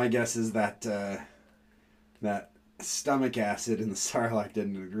cool. My guess is that that stomach acid in the Sarlacc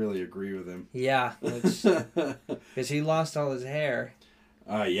didn't really agree with him. Yeah, because he lost all his hair.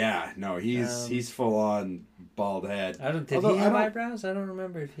 Yeah, no, he's full on bald head. Did he have eyebrows? I don't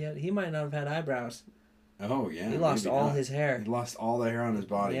remember if he had. He might not have had eyebrows. Oh yeah, he lost all his hair. He lost all the hair on his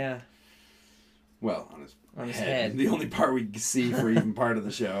body. Yeah. Well, on his head. The only part we see for even part of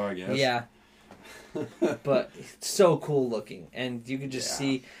the show, I guess. Yeah. But it's so cool looking, and you could just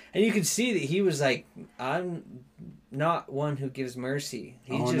see, and you could see that he was I'm not one who gives mercy.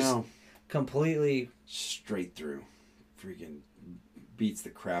 He completely straight through, freaking beats the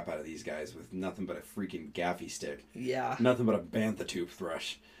crap out of these guys with nothing but a freaking gaffy stick. Yeah, nothing but a bantha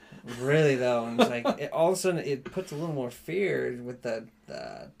toothbrush. Really though, and it's all of a sudden it puts a little more fear with the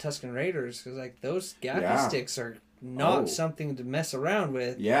Tusken Raiders because those gaffy sticks are not something to mess around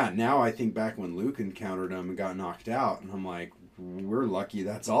with. Yeah, now I think back when Luke encountered him and got knocked out, and I'm like, we're lucky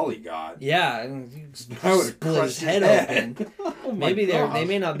that's all he got. Yeah, and he split his head open. Oh maybe they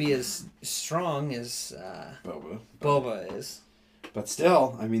may not be as strong as Boba is. But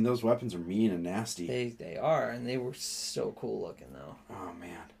still, I mean, those weapons are mean and nasty. They are, and they were so cool looking though. Oh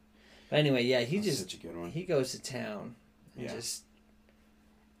man. But anyway, yeah, that's such a good one. He goes to town and just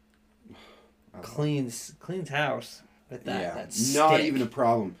cleans house with that stick. Not even a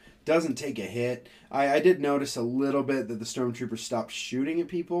problem. Doesn't take a hit. I did notice a little bit that the stormtroopers stopped shooting at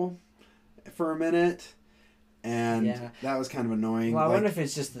people for a minute, and that was kind of annoying. Well, I wonder if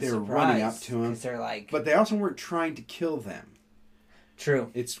it's just the they were running up to him. They're but they also weren't trying to kill them.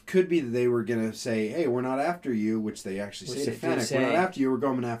 True. It could be that they were going to say, hey, we're not after you, which they actually say to Fennec. We're not after you, we're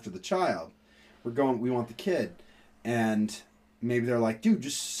going after the child. We want the kid. And maybe they're like, dude,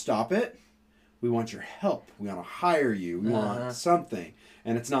 just stop it. We want your help. We want to hire you. We want something.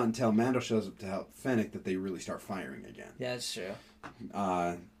 And it's not until Mando shows up to help Fennec that they really start firing again. Yeah, that's true.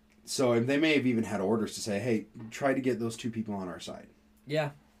 So they may have even had orders to say, hey, try to get those 2 people on our side. Yeah.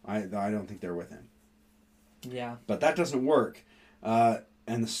 I don't think they're with him. Yeah. But that doesn't work. And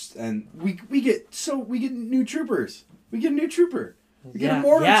we get new troopers. We get a new trooper. We get a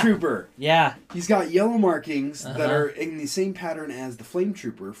mortar trooper. Yeah. He's got yellow markings that are in the same pattern as the flame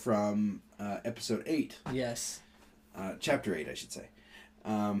trooper from episode 8. Yes. Chapter 8, I should say.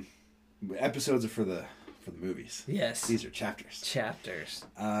 Episodes are for the movies. Yes. These are chapters. Chapters.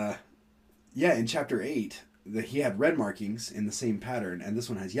 Yeah, in chapter 8, he had red markings in the same pattern, and this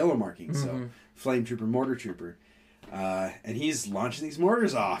one has yellow markings. So flame trooper, mortar trooper. And he's launching these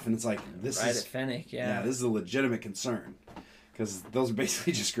mortars off, and it's like, this is... Right at Fennec, yeah. This is a legitimate concern. Because those are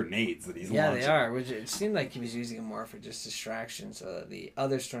basically just grenades that he's launching. Yeah, they are. Which it seemed like he was using them more for just distraction so that the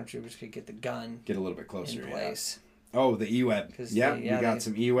other stormtroopers could get the gun... Get a little bit closer, in place. Yeah. Oh, the E-Web. Yeah, we got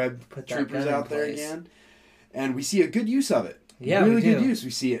some E-Web troopers out there again. And we see a good use of it. Yeah, really good use. We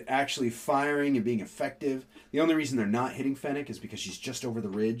see it actually firing and being effective. The only reason they're not hitting Fennec is because she's just over the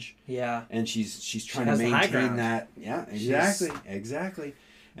ridge. Yeah. And she's trying to maintain that. Yeah, exactly.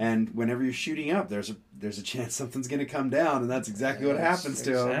 And whenever you're shooting up, there's a chance something's going to come down, and that's exactly what happens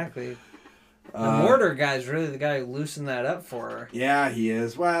to him. Exactly. The mortar guy's really the guy who loosened that up for her. Yeah, he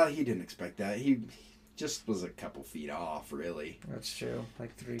is. Well, he didn't expect that. He just was a couple feet off, really. That's true.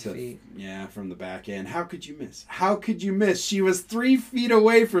 Like 3 feet. Yeah, from the back end. How could you miss? How could you miss? She was 3 feet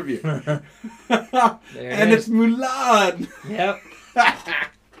away from you. And it's Mulan. Yep.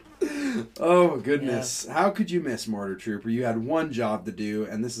 Oh, goodness. Yeah. How could you miss, Mortar Trooper? You had one job to do,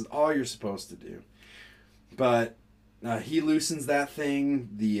 and this is all you're supposed to do. But he loosens that thing.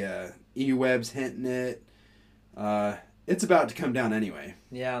 The E-Web's hitting it. It's about to come down anyway.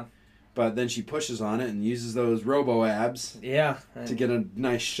 Yeah. But then she pushes on it and uses those robo-abs to get a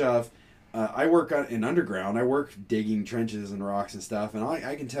nice shove. I work in underground. I work digging trenches and rocks and stuff. And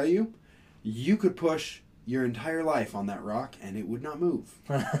I can tell you, you could push your entire life on that rock and it would not move.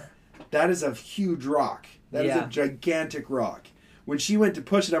 That is a huge rock. That is a gigantic rock. When she went to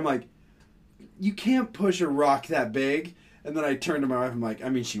push it, I'm like, you can't push a rock that big. And then I turned to my wife, I'm like, I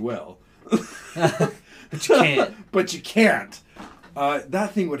mean, she will. But you can't. But you can't.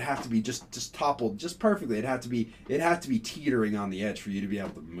 That thing would have to be just toppled just perfectly. It'd have to be teetering on the edge for you to be able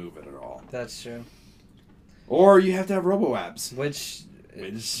to move it at all. That's true. Or you have to have robo-abs. Which she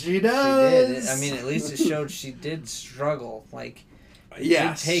does. She did. I mean, at least it showed she did struggle. Like, she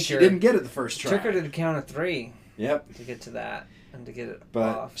didn't get it the first try. Took her to the count of 3. Yep. To get to that and to get it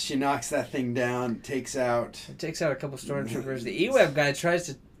but off. She knocks that thing down, takes out a couple stormtroopers. The E-Web guy tries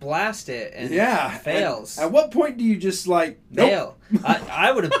to blast it and fails. At what point do you just bail?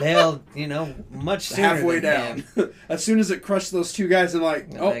 I would have bailed, much sooner. Halfway down. As soon as it crushed those 2 guys, I'm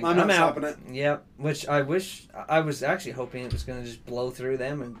like, I'm not stopping it. Yep. Which I was actually hoping it was going to just blow through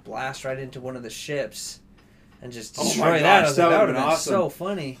them and blast right into one of the ships and just destroy that. That would have been awesome. So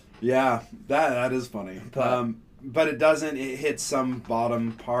funny. Yeah, that is funny. But it doesn't. It hits some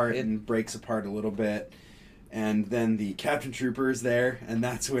bottom part and breaks apart a little bit. And then the Captain Trooper is there, and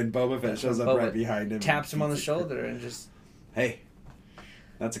that's when Boba Fett shows up right behind him. Taps him on the shoulder and just... Hey,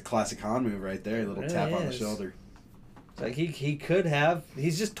 that's a classic Han move right there. A little tap on the shoulder. It's like he could have...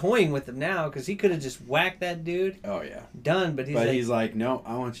 He's just toying with him now, because he could have just whacked that dude. Oh, yeah. Done, but he's like, no,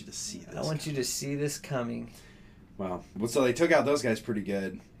 I want you to see this. I want you to see this coming. Well, so they took out those guys pretty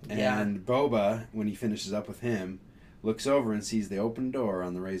good. And Boba, when he finishes up with him, looks over and sees the open door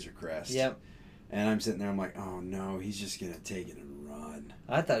on the Razor Crest. Yep. And I'm sitting there, I'm like, oh no, he's just going to take it and run.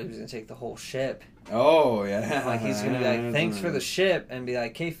 I thought he was going to take the whole ship. Oh, yeah. Like he's going to be like, thanks for the ship, and be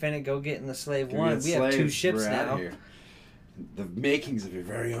like, hey, Fennec, go get in the Slave One. We have 2 ships now. The makings of your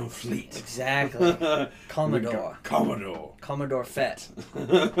very own fleet. Exactly. Commodore. Commodore Fett.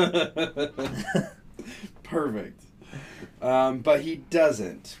 Perfect. But he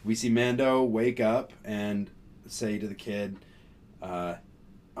doesn't. We see Mando wake up and say to the kid, all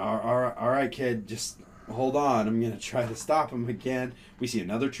right, kid, just hold on. I'm going to try to stop him again. We see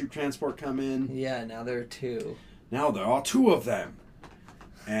another troop transport come in. Yeah, now there are 2. Now there are 2 of them.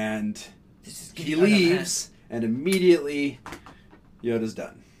 And he leaves, and immediately Yoda's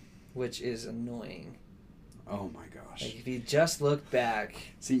done. Which is annoying. Oh my gosh. Like if you just look back.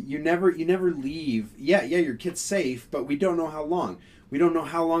 See, you never leave. Yeah, your kid's safe, but we don't know how long. We don't know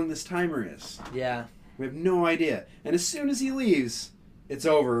how long this timer is. Yeah. We have no idea. And as soon as he leaves, it's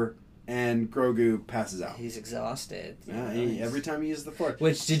over, and Grogu passes out. He's exhausted. Yeah, every time he uses the Force.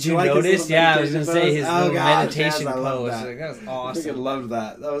 Which, did you notice? Yeah, I was going to say his little meditation pose. That was awesome. I loved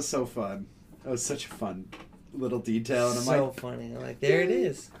that. That was so fun. That was such a fun little detail. And I'm so funny. I'm like, there it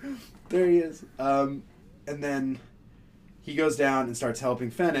is. There he is. And then he goes down and starts helping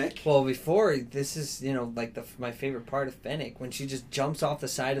Fennec. Well, before, this is, like my favorite part of Fennec, when she just jumps off the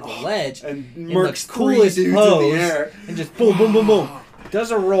side of the ledge and murks the coolest pose in the air. And just boom, boom, boom, boom.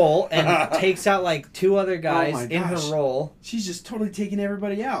 Does a roll and takes out like 2 other guys in her roll. She's just totally taking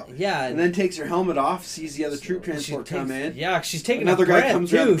everybody out. Yeah. And then takes her helmet off, sees the other troop transport come in. Yeah, she's taking another guy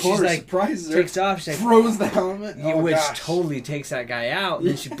comes around the corner, she's surprises her, takes off, she's throws the helmet. Which totally takes that guy out. And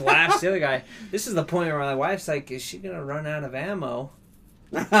then she blasts the other guy. This is the point where my wife's like, is she going to run out of ammo?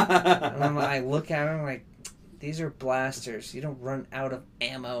 And I look at her and I'm like, these are blasters. You don't run out of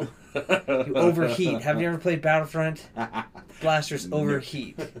ammo. You overheat. Have you ever played Battlefront? Blasters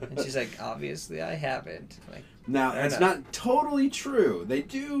overheat. And she's like, obviously I haven't. Like, now, it's not totally true. They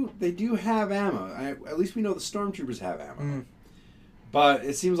do have ammo. At least we know the stormtroopers have ammo. Mm. But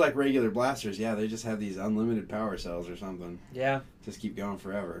it seems like regular blasters, they just have these unlimited power cells or something. Yeah. Just keep going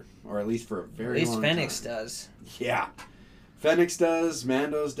forever. Or at least for a very long time. At least Fennec does. Yeah. Fennec does,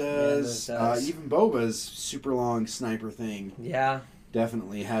 Mando's does. Even Boba's super long sniper thing. Yeah.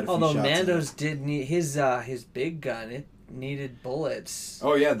 Definitely had a few Although shots. Mando's did need his big gun, it needed bullets.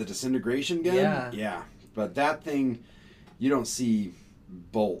 Oh yeah, the disintegration gun? Yeah. Yeah. But that thing, you don't see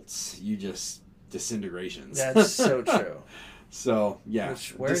bolts. You just disintegrations. That's so true. So, yeah.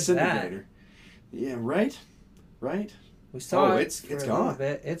 Where's disintegrator. That? Yeah, right? Right? We saw it. It's gone.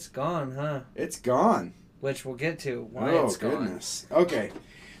 It's gone, huh? It's gone. Which we'll get to why it's gone. Oh, goodness. Okay.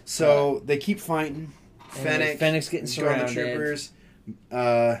 So, they keep fighting. Fennec's getting surrounded. Troopers.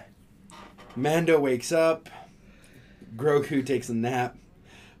 Mando wakes up. Grogu takes a nap.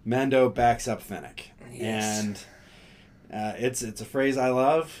 Mando backs up Fennec. Yes. And it's a phrase I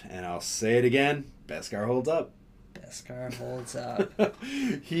love, and I'll say it again. Beskar holds up. Beskar holds up.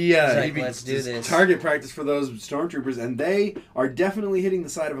 he like, let's do this. Target practice for those stormtroopers, and they are definitely hitting the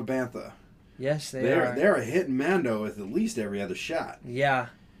side of a bantha. Yes, they are. They're hitting Mando with at least every other shot. Yeah.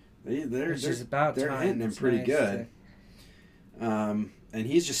 They're hitting him pretty good. And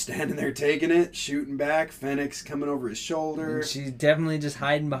he's just standing there taking it, shooting back. Fennec's coming over his shoulder. And she's definitely just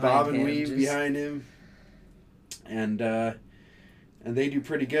hiding behind him. Bob and weave behind him. And they do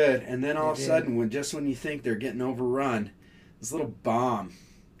pretty good. And then all of a sudden, when you think they're getting overrun, this little bomb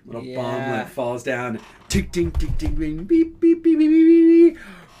that falls down. Tick, tick, tick, tick, beep, beep, beep, beep, beep, beep.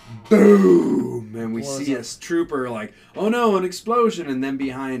 Boom! And we see a trooper like, oh no, an explosion. And then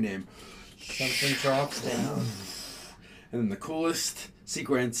behind him, something drops down. And then the coolest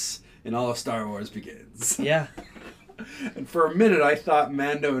sequence in all of Star Wars begins. Yeah. And for a minute, I thought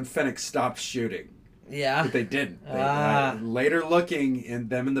Mando and Fennec stopped shooting. Yeah. But they didn't. Later looking, in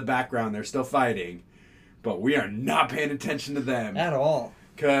them in the background, they're still fighting. But we are not paying attention to them. At all.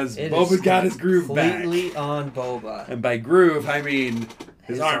 Because Boba's got his groove back. Completely on Boba. And by groove, I mean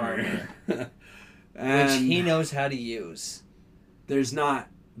his armor. Which he knows how to use. There's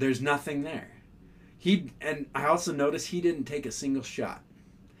nothing there. And I also noticed he didn't take a single shot.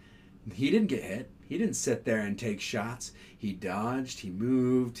 He didn't get hit. He didn't sit there and take shots. He dodged. He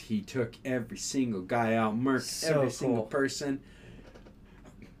moved. He took every single guy out. Murked every single person.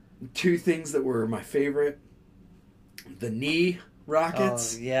 2 things that were my favorite. The knee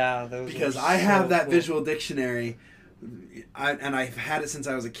rockets. Oh, yeah. Those because I have that visual dictionary. And I've had it since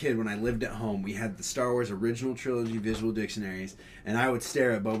I was a kid. When I lived at home, we had the Star Wars original trilogy visual dictionaries, and I would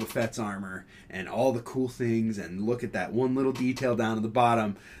stare at Boba Fett's armor and all the cool things and look at that one little detail down at the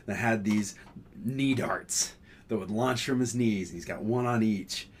bottom that had these knee darts that would launch from his knees, and he's got one on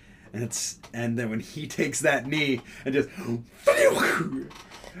each. And then when he takes that knee and just you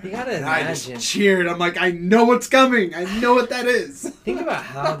gotta imagine. I just cheered. I'm like, I know what's coming. I know what that is. Think about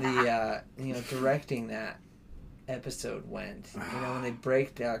how the directing that episode went. When they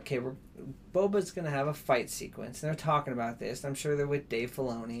break down, Boba's gonna have a fight sequence, and they're talking about this. I'm sure they're with Dave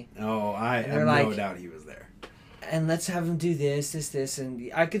Filoni. Oh, I have no doubt he was there. And let's have him do this,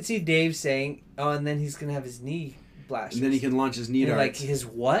 and I could see Dave saying, "Oh, and then he's gonna have his knee blasters, and then he can launch his knee darts." Like his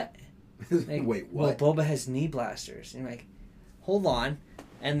what? Like, wait, what? Well, Boba has knee blasters, and you're like, hold on,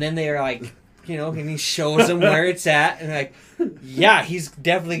 and then they're like. And he shows them where it's at, and like, yeah, he's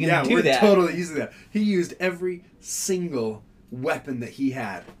definitely gonna do that. Yeah, we're totally using that. He used every single weapon that he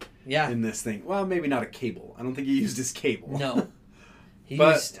had. In this thing. Well, maybe not a cable. I don't think he used his cable. No.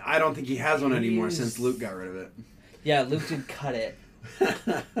 I don't think he has one anymore since Luke got rid of it. Yeah, Luke did cut it.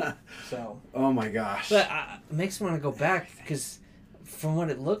 So. Oh my gosh. But it makes me want to go back because from what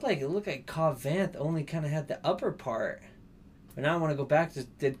it looked like Cobb Vanth only kind of had the upper part. But now I want to go back to,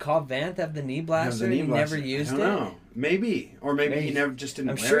 did Cobb Vanth have the knee blaster and he never used it? I don't know. Maybe. Or maybe he never just didn't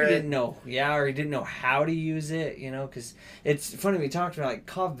wear it. I'm sure he didn't know. Yeah, or he didn't know how to use it, you know, because it's funny, we talked about, like,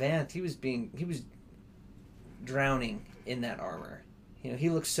 Cobb Vanth, he was drowning in that armor. You know, he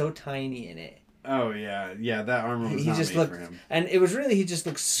looked so tiny in it. Oh, yeah. Yeah, that armor was not made for him. And it was really, he just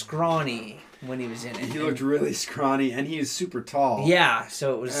looked scrawny when he was in it. He looked really scrawny, and he was super tall. Yeah,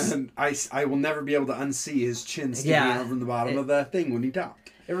 so it was... And I will never be able to unsee his chin sticking out from the bottom of that thing when he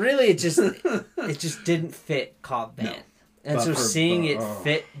docked. It just didn't fit Cobb Vanth. No. And but so seeing it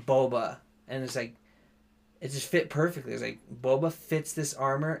fit Boba, and it's like, it just fit perfectly. It's like, Boba fits this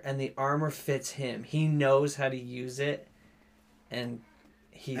armor, and the armor fits him. He knows how to use it, and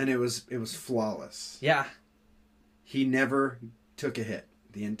it was flawless. Yeah. He never took a hit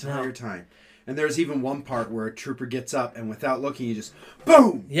the entire time. And there's even one part where a trooper gets up and without looking, he just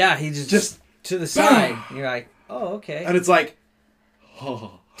boom. Yeah, he just to the side. You're like, oh, okay. And it's like,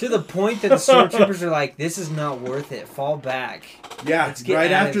 oh. To the point that the stormtroopers are like, this is not worth it. Fall back. Yeah,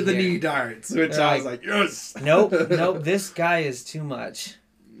 right after the knee darts, which I was like, yes. Nope. This guy is too much.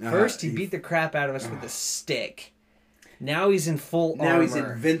 First, he beat the crap out of us with a stick. Now he's in full armor. Now he's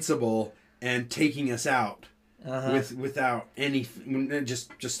invincible and taking us out without any,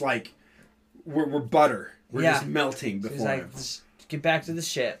 just like we're butter. We're just melting before him. Just get back to the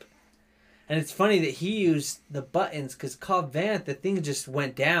ship. And it's funny that he used the buttons because Cobb Vanth, the thing just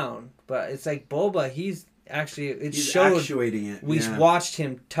went down. But it's like Boba, he's actuating it. We watched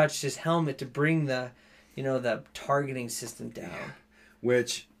him touch his helmet to bring the targeting system down. Yeah.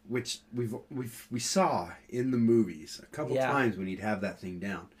 Which we saw in the movies a couple times when he'd have that thing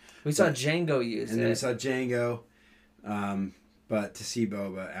down. We saw Jango use it. And then we saw Jango, but to see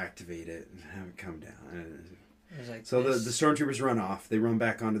Boba activate it and have it come down. So the stormtroopers run off. They run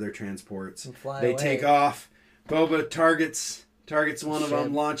back onto their transports. They take off. Boba targets one of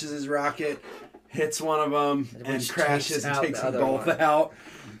them, launches his rocket, hits one of them, and crashes and takes them both out.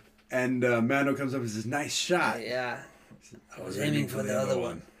 And Mando comes up and says, "Nice shot." Yeah. I was aiming for the other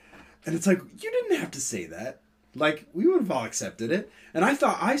one. And it's like, you didn't have to say that. Like, we would have all accepted it. And I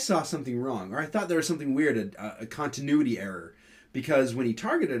thought I saw something wrong, or I thought there was something weird, a continuity error. Because when he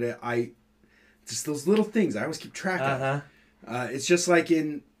targeted it, just those little things I always keep track of. It's just like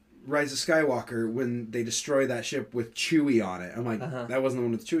in Rise of Skywalker when they destroy that ship with Chewie on it. I'm like, that wasn't the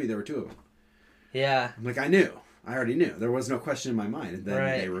one with Chewie, there were two of them. Yeah. I'm like, I already knew. There was no question in my mind. And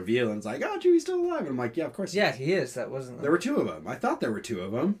then they reveal and it's like, oh, Chewie's still alive. And I'm like, yeah, of course he is. He is. That wasn't... There were two of them. I thought there were two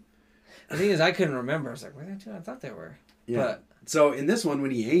of them. The thing is, I couldn't remember. I was like, were there two? I thought there were. Yeah. But so in this one,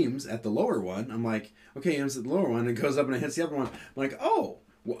 when he aims at the lower one, I'm like, okay, he aims at the lower one and goes up and hits the upper one. I'm like, oh,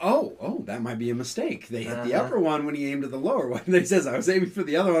 that might be a mistake. They hit the upper one when he aimed at the lower one. And he says, I was aiming for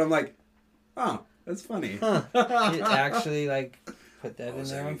the other one. I'm like, oh, that's funny. Huh. He actually, put that in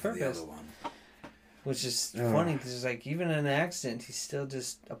there on purpose. Which is funny because it's like, even in an accident, he's still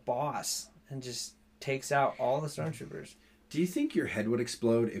just a boss and just takes out all the stormtroopers. Do you think your head would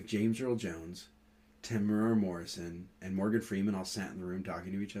explode if James Earl Jones, Temuera Morrison, and Morgan Freeman all sat in the room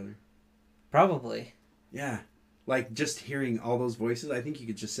talking to each other? Probably. Yeah. Like, just hearing all those voices, I think you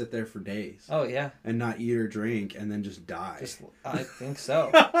could just sit there for days. Oh, yeah. And not eat or drink and then just die. I think so.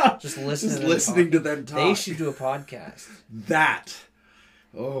 Just listening to them talk. They should do a podcast.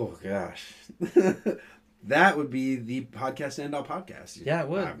 Oh, gosh. That would be the podcast end all podcast. Yeah, it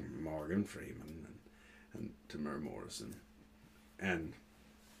would. I'm Morgan Freeman and Temuera Morrison and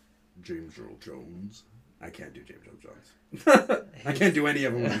James Earl Jones. I can't do James Earl Jones. I can't do any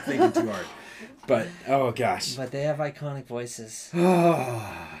of them when I'm thinking too hard. But, oh gosh. But they have iconic voices.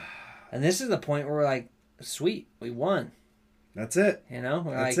 And this is the point where we're like, sweet, we won. That's it. You know?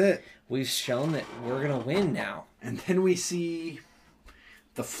 That's it. We've shown that we're going to win now. And then we see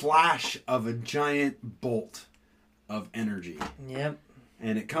the flash of a giant bolt of energy. Yep.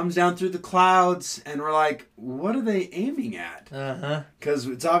 And it comes down through the clouds, and we're like, what are they aiming at? Because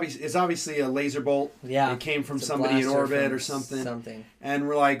it's obviously a laser bolt. Yeah. It came from somebody in orbit or something. And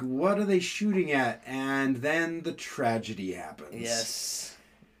we're like, what are they shooting at? And then the tragedy happens. Yes.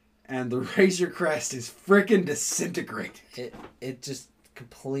 And the Razor Crest is freaking disintegrated. It just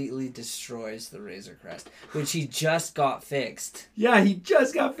completely destroys the Razor Crest, which he just got fixed. Yeah, he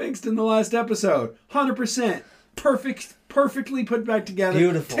just got fixed in the last episode. 100%. Perfectly put back together.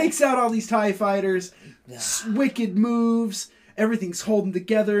 Beautiful. Takes out all these TIE fighters. Wicked moves. Everything's holding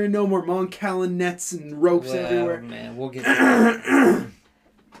together. No more Mon Callan nets and ropes everywhere. Man, we'll get to that.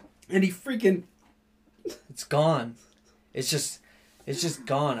 And he freaking... It's gone. It's just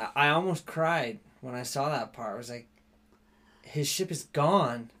gone. I almost cried when I saw that part. I was like, his ship is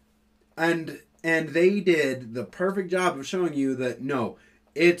gone. And they did the perfect job of showing you that, no,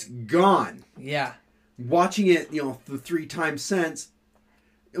 it's gone. Yeah. Watching it, the 3 times since,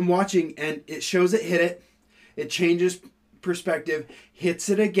 and watching, and it shows it hit it. It changes perspective, hits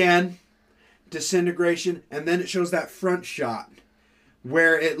it again, disintegration, and then it shows that front shot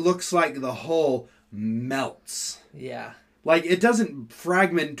where it looks like the hull melts. Yeah. Like, it doesn't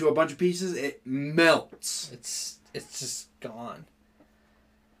fragment into a bunch of pieces, it melts. It's just gone.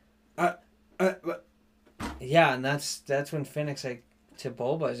 Yeah, and that's when Fennec's like to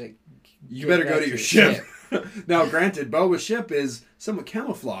Boba, is like, you better go to your ship. Now, granted, Boba's ship is somewhat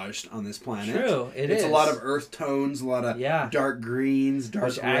camouflaged on this planet. True, it's a lot of earth tones, a lot of dark greens, dark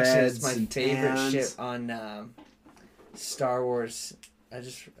reds, actually, it's my and favorite tans. ship on Star Wars.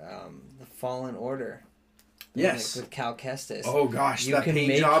 The Fallen Order. Yes, with Cal Kestis. Oh gosh, you that can paint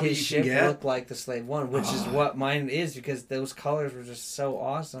make job his you ship can get. look like the Slave One, which is what mine is, because those colors were just so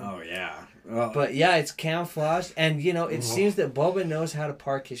awesome. Oh yeah, but yeah, it's camouflaged, and it seems that Boba knows how to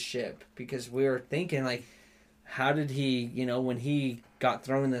park his ship, because we were thinking like, how did he, when he got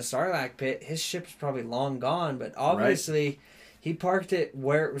thrown in the Sarlacc pit, his ship's probably long gone, but obviously. Right. He parked it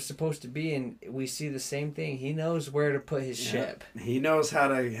where it was supposed to be, and we see the same thing. He knows where to put his ship. He knows how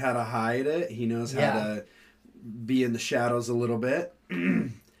to hide it. He knows how to be in the shadows a little bit.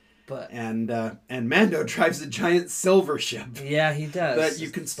 But and Mando drives a giant silver ship. Yeah, he does. That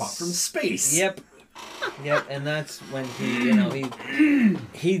you can spot from space. Yep. And that's when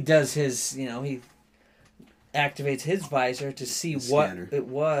he does his, he activates his visor to see what it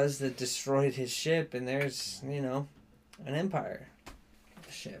was that destroyed his ship, and there's, an Empire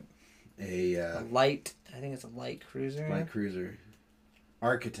ship. A light, I think it's a light cruiser. Light cruiser.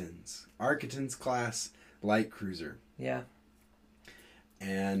 Arquitens class light cruiser. Yeah.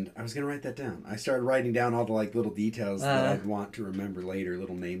 And I was going to write that down. I started writing down all the little details that I'd want to remember later,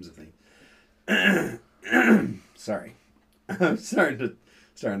 little names of things. Sorry. I'm starting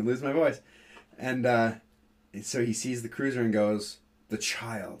to lose my voice. And so he sees the cruiser and goes, "The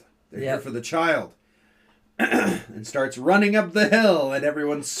child. They're here for the child." And starts running up the hill, and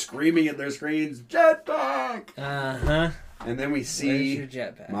everyone's screaming at their screens, "Jetpack!" Uh-huh. And then we see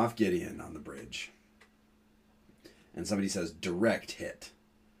Moff Gideon on the bridge. And somebody says, "Direct hit."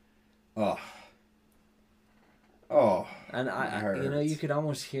 Oh. And you could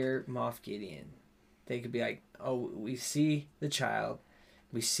almost hear Moff Gideon. They could be like, "Oh, we see the child.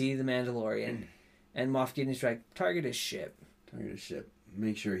 We see the Mandalorian." And Moff Gideon's like, "Target his ship. Target his ship.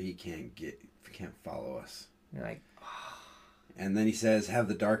 Make sure he can't follow us." You're like, oh. And then he says, "Have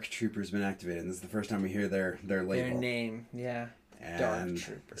the Dark Troopers been activated?" And this is the first time we hear their label. Their name, yeah. And Dark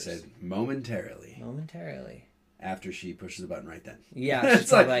Troopers. Said momentarily. Momentarily. After she pushes the button right then. Yeah.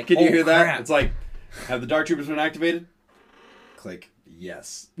 It's like, can you hear that? Crap. It's like, have the Dark Troopers been activated? Click.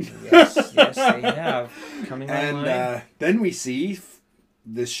 Yes. Yes, they have. Coming online. And then we see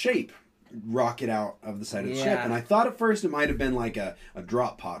this shape rocket out of the side of the ship, and I thought at first it might have been like a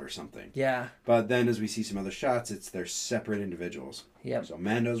drop pod or something. Yeah. But then as we see some other shots, they're separate individuals. Yep. So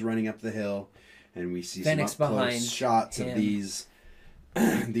Mando's running up the hill, and we see Fennec's some up-close shots of these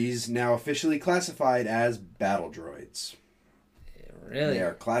now officially classified as battle droids. Really? They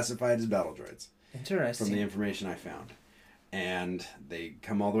are classified as battle droids. Interesting. From the information I found. And they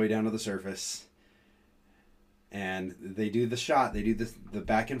come all the way down to the surface. And they do the shot. They do the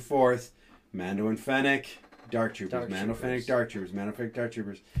back and forth. Mando and Fennec, Dark Troopers. Mando, Fennec, Dark Troopers. Mando, Fennec, Dark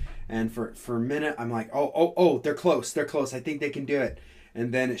Troopers. And for a minute, I'm like, oh, they're close. They're close. I think they can do it.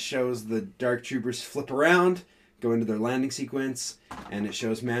 And then it shows the Dark Troopers flip around, go into their landing sequence, and it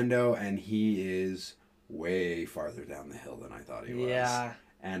shows Mando, and he is way farther down the hill than I thought he was. Yeah.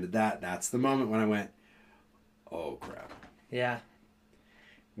 And that's the moment when I went, oh, crap. Yeah.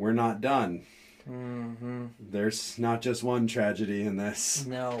 We're not done. Mm-hmm. There's not just one tragedy in this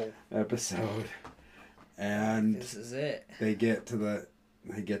episode. And this is it. They get to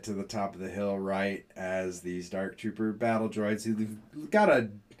the top of the hill right as these Dark Trooper battle droids who've got a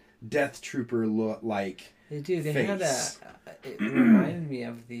Death Trooper look like. They do. They face. had it reminded me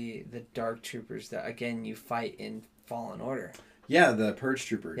of the Dark Troopers that again you fight in Fallen Order. Yeah, the Purge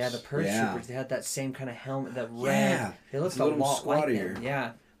Troopers. Yeah, the Purge Troopers. They had that same kind of helmet, that red. Yeah, they looked a lot like them.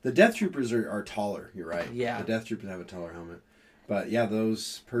 Yeah. The Death Troopers are taller. You're right. Yeah. The Death Troopers have a taller helmet. But yeah,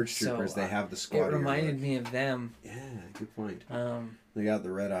 those Purge Troopers, they have the squattier. It reminded me of them. Yeah, good point. They got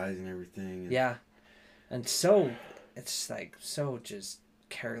the red eyes and everything. And yeah. And it's like so just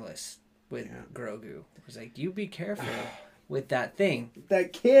careless with Grogu. It was like, you be careful with that thing.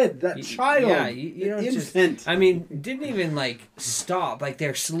 That kid, that child. Yeah, you know, infant. Didn't even like stop. Like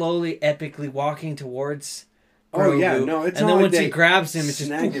they're slowly, epically walking towards Oh yeah, no, it's and not then like once he grabs him, it's just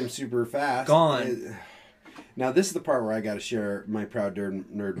snagged him super fast. Gone. Now this is the part where I got to share my proud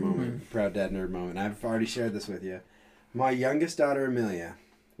nerd moment, proud dad nerd moment. I've already shared this with you. My youngest daughter Amelia,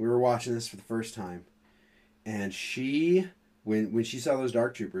 we were watching this for the first time, and she, when she saw those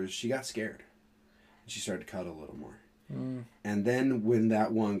Dark Troopers, she got scared. She started to cuddle a little more. And then when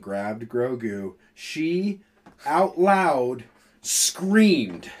that one grabbed Grogu, she out loud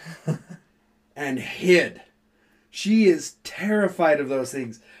screamed and hid. She is terrified of those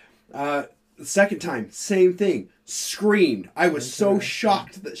things. The second time, same thing. Screamed. I was so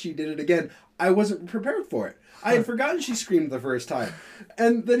shocked that she did it again. I wasn't prepared for it. I had forgotten she screamed the first time.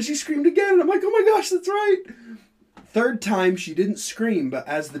 And then she screamed again. And I'm like, oh my gosh, that's right. Third time, she didn't scream. But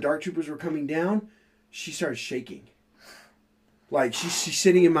as the Dark Troopers were coming down, she started shaking. Like, she's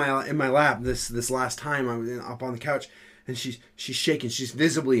sitting in my lap this last time. I was up on the couch. And she's shaking. She's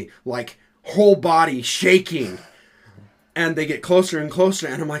visibly, like, whole body shaking. And they get closer and closer,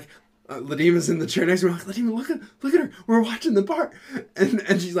 and I'm like, Ladima's in the chair next to me. I'm like, Ladima, look at her. We're watching the part.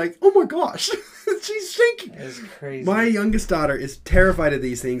 And she's like, oh my gosh. She's shaking. That's crazy. My youngest daughter is terrified of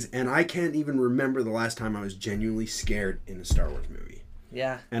these things, and I can't even remember the last time I was genuinely scared in a Star Wars movie.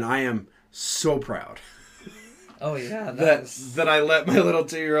 Yeah. And I am so proud. Oh yeah, that I let my little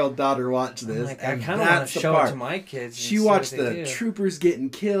 2-year-old daughter watch this. Like, I kind of want to show it to my kids. She watched the troopers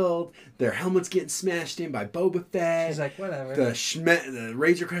getting killed, their helmets getting smashed in by Boba Fett. She's like, whatever. The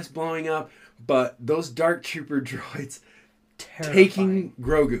Razor Crest blowing up, but those Dark Trooper droids Terrifying. taking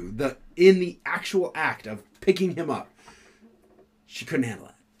Grogu, in the actual act of picking him up, she couldn't handle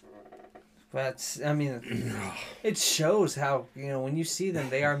it. But I mean, it shows how, when you see them,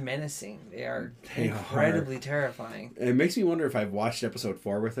 they are menacing. They are incredibly terrifying. It makes me wonder if I've watched episode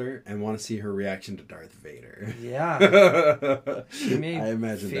 4 with her and want to see her reaction to Darth Vader. Yeah. She may I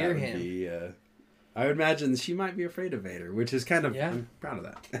imagine fear that would him. be. I would imagine she might be afraid of Vader, which is kind of. Yeah. I'm proud of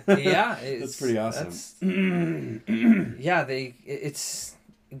that. Yeah, that's pretty awesome. Yeah, it's.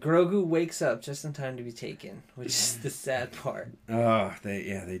 Grogu wakes up just in time to be taken, which is the sad part. Oh,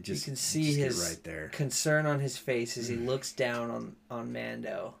 they just. You can see his right there. concern on his face as he looks down on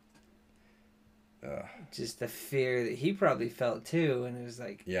Mando. Just the fear that he probably felt too, and it was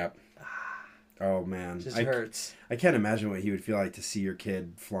like. Yep. Oh man, just hurts. I can't imagine what he would feel like to see your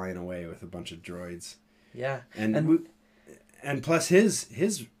kid flying away with a bunch of droids. Yeah, and plus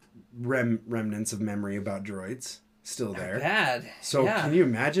his remnants of memory about droids. Still there. Bad. So yeah. Can you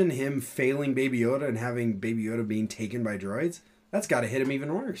imagine him failing Baby Yoda and having Baby Yoda being taken by droids? That's got to hit him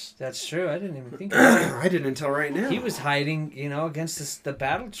even worse. That's true. I didn't even think of that. I didn't until right now. He was hiding, against the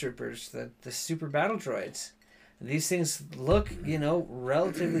battle troopers, the super battle droids. These things look,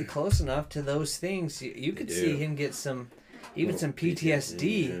 relatively close enough to those things. You could see him get some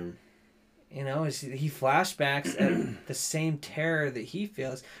PTSD. Yeah. As he flashbacks at the same terror that he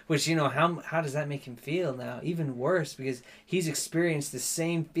feels, which, how does that make him feel now? Even worse, because he's experienced the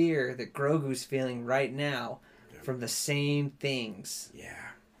same fear that Grogu's feeling right now from the same things. Yeah.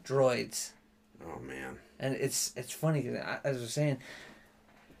 Droids. Oh, man. And it's funny, as I was saying,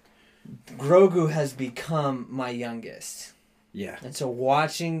 Grogu has become my youngest. Yeah. And so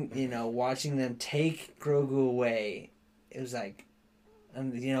watching them take Grogu away, it was like,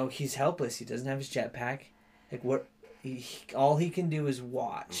 and he's helpless. He doesn't have his jetpack. Like all he can do is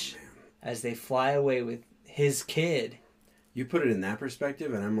watch as they fly away with his kid. You put it in that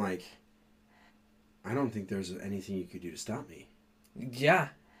perspective, and I'm like, I don't think there's anything you could do to stop me. Yeah.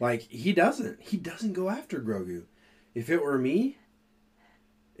 Like he doesn't go after Grogu. If it were me,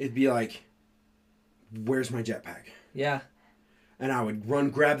 it'd be like, where's my jetpack? Yeah. And I would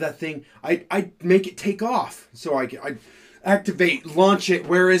grab that thing. I'd make it take off so I'd activate, launch it.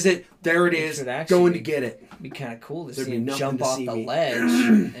 Where is it? There it is. Going to get it. It'd be kind of cool to see him jump off the ledge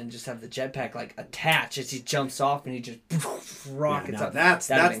and just have the jetpack like attach as he jumps off and he just rockets up. That's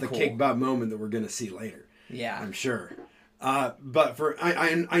the cool kick butt moment that we're gonna see later. Yeah, I'm sure. But for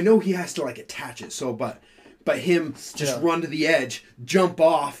I know he has to like attach it. So but him just run to the edge, jump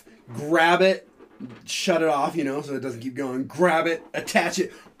off, grab it, shut it off, so it doesn't keep going. Grab it, attach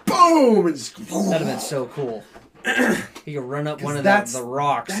it, boom, and just. That'd have been so cool. He could run up one of the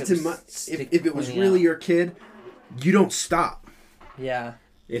rocks. If it was really your kid, you don't stop. Yeah.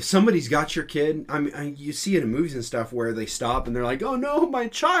 If somebody's got your kid, you see it in movies and stuff where they stop and they're like, "Oh no, my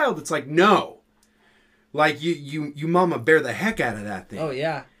child!" It's like, no, like you mama bear the heck out of that thing. Oh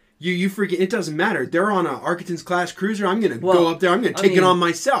yeah. You freaking. It doesn't matter. They're on a Arquitens class cruiser. I'm gonna go up there. I'm gonna take it on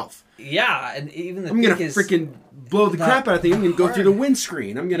myself. Yeah, and even I'm gonna freaking blow the crap out of the thing. I'm gonna go through the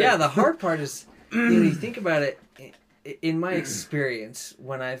windscreen. I'm gonna. Yeah, the hard part is you think about it. In my experience,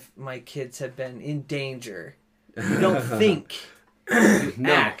 when my kids have been in danger, You don't think. You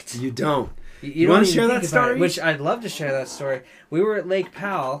act. You don't. You want to share that story? Which I'd love to share that story. We were at Lake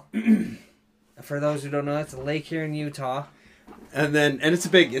Powell. For those who don't know, it's a lake here in Utah. And it's a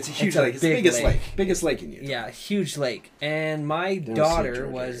huge lake. It's the biggest lake in Utah. Yeah, huge lake. And my daughter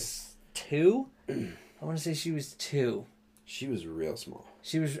was 2. I want to say she was 2. She was real small.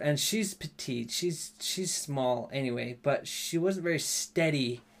 She's petite. She's small anyway, but she wasn't very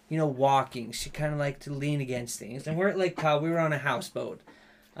steady, walking. She kind of liked to lean against things. And we're at Lake Powell. We were on a houseboat.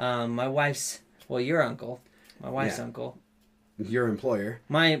 My wife's, your uncle, my wife's uncle. Your employer.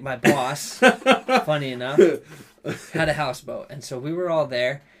 My boss, funny enough, had a houseboat. And so we were all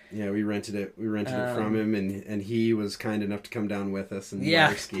there. Yeah, we rented it. We rented it from him, and he was kind enough to come down with us and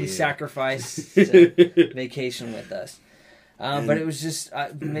water ski. He sacrificed vacation with us. But it was just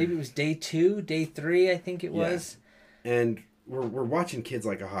maybe it was day 2, day 3, I think it was. And we're watching kids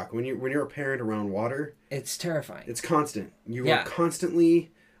like a hawk. When you're a parent around water, it's terrifying. It's constant. You are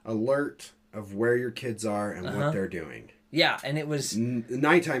constantly alert of where your kids are and what they're doing. Yeah, and it was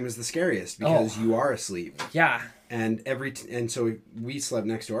nighttime is the scariest because you are asleep. Yeah. And so we slept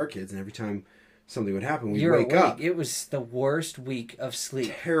next to our kids, and every time something would happen, we'd wake up. It was the worst week of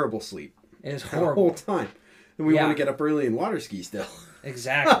sleep. Terrible sleep. It was horrible. The whole time. And we want to get up early and water ski still.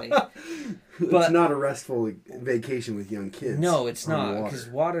 Exactly. But it's not a restful vacation with young kids. No, it's not, because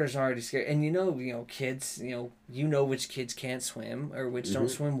water is already scary. And kids, which kids can't swim or which don't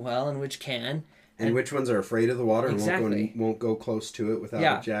swim well and which can. And which ones are afraid of the water and won't go close to it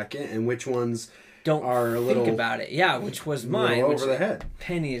without a jacket, and which ones are a little think about it. Yeah, which was mine. Over the head.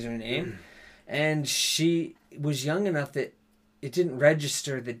 Penny is her name, and she was young enough that it didn't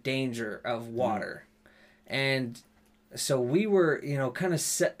register the danger of water, and so we were, kind of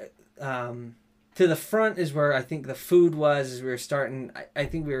set. To the front is where I think the food was as we were starting. I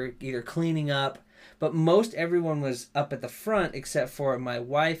think we were either cleaning up, but most everyone was up at the front except for my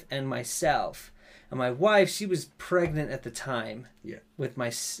wife and myself. And my wife, she was pregnant at the time. Yeah. With my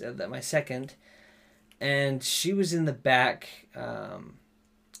second, and she was in the back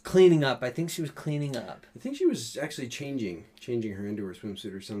cleaning up. I think she was cleaning up. I think she was actually changing her into her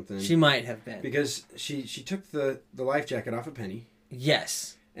swimsuit or something. She might have been, because she took the life jacket off of Penny.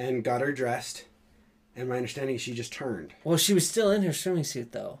 Yes. And got her dressed. And my understanding is she just turned. Well, she was still in her swimming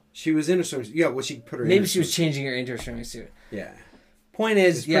suit, though. She was in a swimsuit. Yeah, well, she put her in. Maybe she was changing her into her swimming suit. Yeah. Point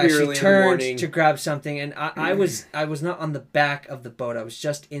is, she turned to grab something, and I was not on the back of the boat. I was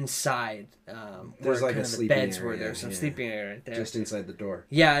just inside. There's like a sleeping area. The beds were there, some sleeping area right there. Just inside the door.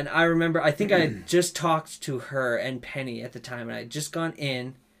 Yeah, and I remember, I think I had just talked to her and Penny at the time, and I had just gone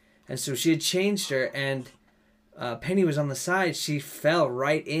in, and so she had changed her, and Penny was on the side. She fell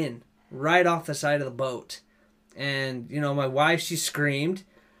right off the side of the boat. And, my wife, she screamed,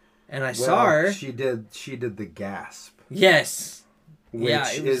 and I saw her. She did the gasp. Yes.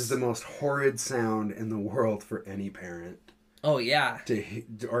 Which is the most horrid sound in the world for any parent. Oh, yeah.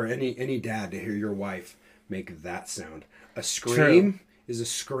 Or any dad to hear your wife make that sound. A scream is a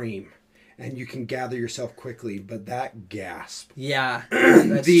scream. And you can gather yourself quickly, but that gasp. Yeah,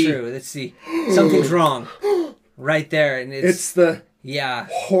 that's true. Let's see. Something's wrong. Right there. And it's the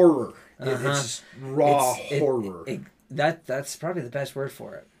horror. Uh-huh. It's raw horror. That's probably the best word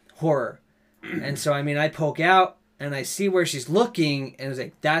for it. Horror. And so, I poke out. And I see where she's looking, and it's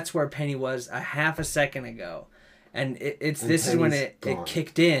like, that's where Penny was a half a second ago. And this is when it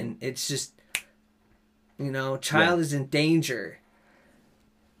kicked in. It's just, child is in danger.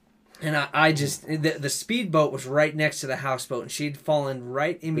 And I just, the speedboat was right next to the houseboat, and she'd fallen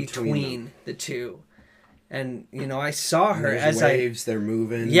right in between the two. And, I saw her as waves, they're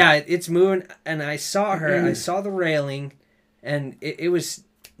moving. Yeah, it's moving, and I saw her, I saw the railing, and it was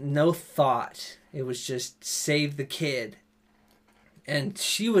no thought. It was just save the kid. And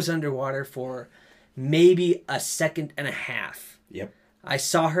she was underwater for maybe a second and a half. Yep. I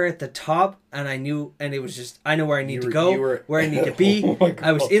saw her at the top, and I knew, and it was just, I know where I need to go, where I need to be. Oh,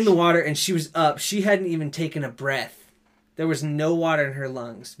 I was in the water, and she was up. She hadn't even taken a breath. There was no water in her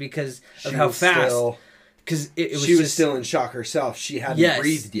lungs because of how fast. Because she was still in shock herself. She hadn't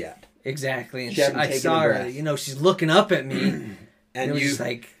breathed yet. Exactly. And I saw her, she's looking up at me, and it was just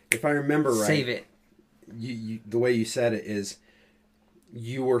like, if I remember right, save it. You the way you said it is,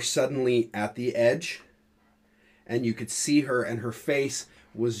 you were suddenly at the edge, and you could see her, and her face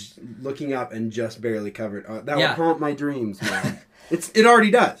was looking up and just barely covered. That would haunt my dreams, man. It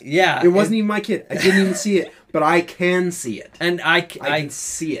already does. Yeah. It wasn't even my kid. I didn't even see it, but I can see it. And I can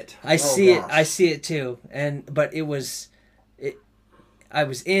see it. I see it. I see it too. But it was, I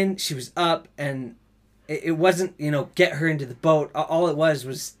was in. She was up, and it wasn't get her into the boat. All it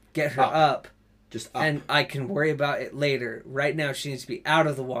was get her up Just up. And I can worry about it later. Right now, she needs to be out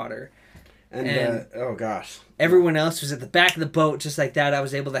of the water. And oh gosh. Everyone else was at the back of the boat, just like that. I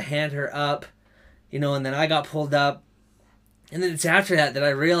was able to hand her up, and then I got pulled up. And then it's after that I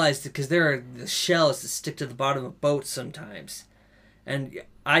realized, because there are the shells that stick to the bottom of boats sometimes. And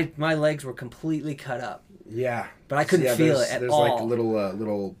my legs were completely cut up. Yeah. But I couldn't feel it at all. There's like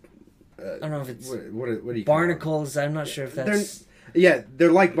little I don't know if it's what do you barnacles. I'm not sure if that's...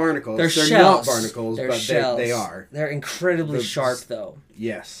 They're like barnacles. They're shells. not barnacles, They're but shells. they are. They're incredibly sharp, though.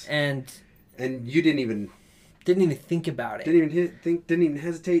 Yes. And you didn't even think about it. Didn't even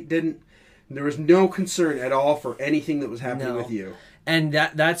hesitate. There was no concern at all for anything that was happening with you. And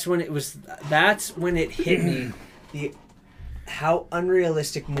that's when it hit me how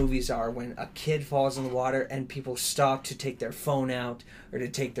unrealistic movies are when a kid falls in the water and people stop to take their phone out or to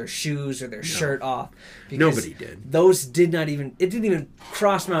take their shoes or their shirt off. Nobody did. Those didn't even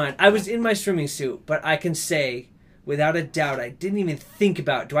cross my mind. I was in my swimming suit, but I can say without a doubt I didn't even think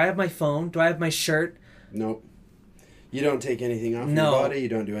about, do I have my phone? Do I have my shirt? Nope. You don't take anything off your body. You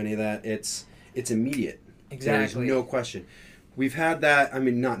don't do any of that. It's immediate. Exactly. There's no question. We've had that,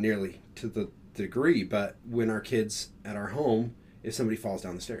 not nearly to the degree, but when our kids at our home, if somebody falls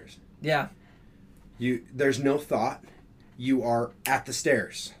down the stairs. Yeah. There's no thought. You are at the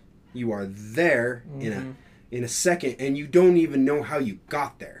stairs. You are there in a second, and you don't even know how you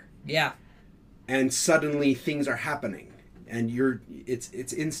got there. Yeah. And suddenly things are happening, and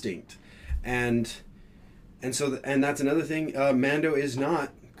it's instinct. And so that's another thing. Mando is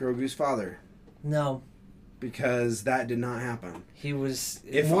not Grogu's father. No. Because that did not happen. He was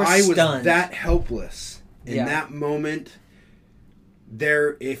if more I was stunned. that helpless in that moment,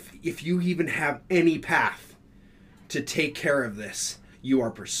 if you even have any path to take care of this, you are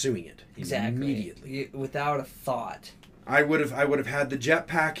pursuing it immediately. Without a thought. I would have had the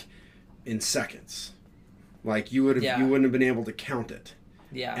jetpack in seconds. Like you wouldn't have been able to count it.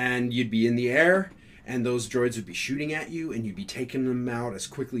 Yeah. And you'd be in the air, and those droids would be shooting at you, and you'd be taking them out as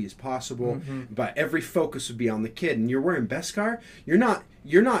quickly as possible. But every focus would be on the kid. And you're wearing Beskar. You're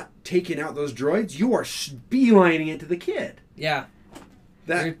not taking out those droids. You are beelining it to the kid. Yeah.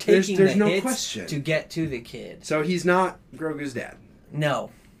 You're taking there's the no hits question to get to the kid. So he's not Grogu's dad.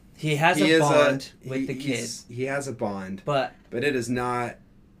 No, he has a bond with the kid. He has a bond, but it is not.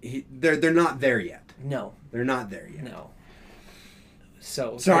 They're not there yet. No, they're not there yet. No.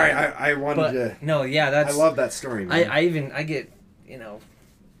 So sorry, I wanted to. No, yeah, that's. I love that story. Man. I get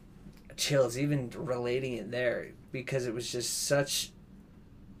chills even relating it there because it was just such.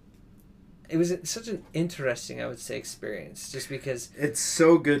 It was such an interesting, I would say, experience. Just because it's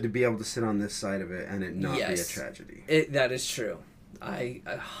so good to be able to sit on this side of it and it not be a tragedy. That is true. I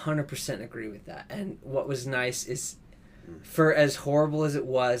 100% agree with that. And what was nice is, for as horrible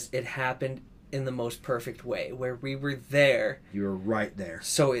as it happened in the most perfect way, where we were there. You were right there.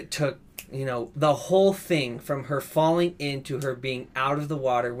 So it took, the whole thing from her falling into her being out of the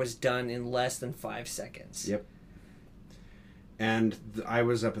water was done in less than 5 seconds. Yep. And I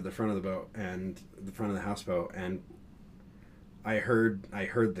was up at the front of the boat and the front of the houseboat, and I heard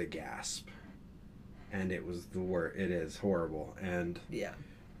the gasp, and it was the word. It is horrible, and yeah.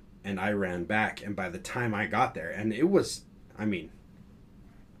 And I ran back, and by the time I got there, and it was,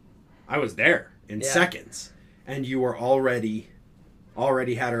 I was there in seconds, and you were already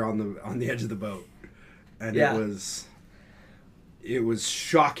had her on the edge of the boat, and it was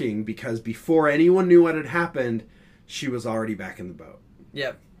shocking because before anyone knew what had happened, she was already back in the boat.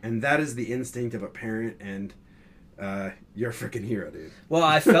 Yep. And that is the instinct of a parent, and you're a freaking hero, dude. Well,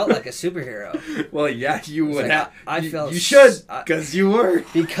 I felt like a superhero. Well, yeah, you would have. I felt you should, because you were.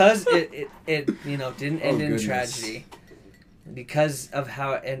 Because it didn't end in tragedy. Because of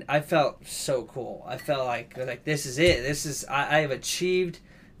how, and I felt so cool. I felt like this is it. I have achieved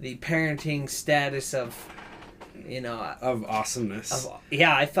the parenting status of, of awesomeness.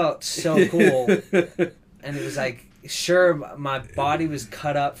 I felt so cool. And it was like, sure, my body was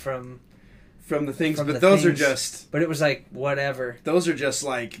cut up from the things, but those are just. But it was like whatever.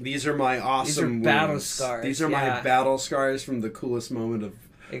 These are my awesome. These are battle scars. These are my battle scars from the coolest moment of.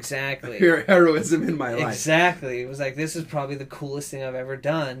 Exactly. Heroism in my life. Exactly. It was like, this is probably the coolest thing I've ever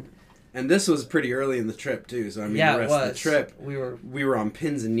done. And this was pretty early in the trip too. So the rest of the trip, we were on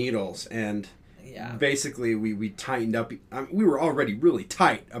pins and needles, and. Yeah. Basically, we tightened up. We were already really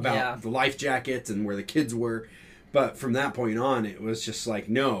tight about the life jackets and where the kids were, but from that point on, it was just like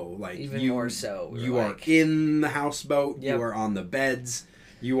even more so. You are in the houseboat. Yep. You are on the beds.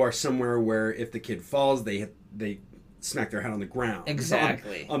 You are somewhere where if the kid falls, they smack their head on the ground.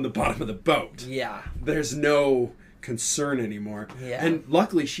 Exactly. On the bottom of the boat. Yeah. There's no concern anymore. Yeah. And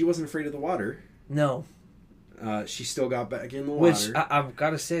luckily, she wasn't afraid of the water. No. She still got back in the water. Which I've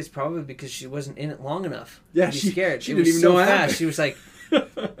got to say, it's probably because she wasn't in it long enough. Yeah, to be scared. She didn't even know what happened. She was like,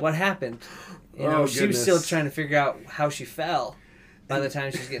 "What happened?" You know, she was still trying to figure out how she fell. By the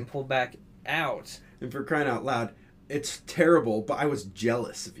time she's getting pulled back out. And for crying out loud, it's terrible, but I was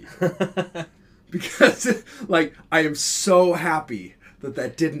jealous of you. Because, like, I am so happy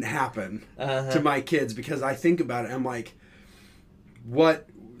that didn't happen to my kids, because I think about it, I'm like, what,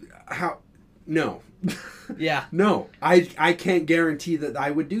 how, no. Yeah. No, I can't guarantee that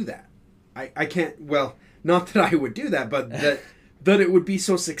I would do that. I can't, well, not that I would do that, but that it would be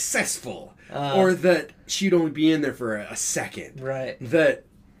so successful. Or that she'd only be in there for a second. Right. That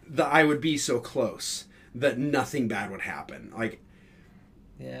I would be so close that nothing bad would happen. Like,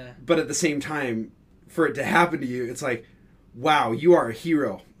 yeah. But at the same time, for it to happen to you, it's like, wow, you are a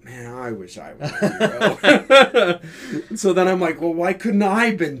hero. Man, I wish I was a hero. So then I'm like, well, why couldn't I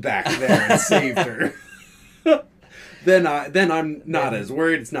have been back there and saved her? Then I'm not as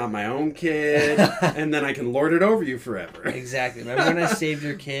worried. It's not my own kid, and then I can lord it over you forever. Exactly. Remember when I saved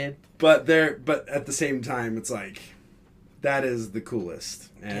your kid? But at the same time, it's like, that is the coolest,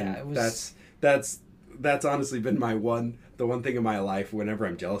 and that's honestly been the one thing in my life. Whenever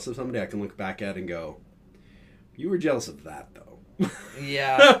I'm jealous of somebody, I can look back at and go, "You were jealous of that, though."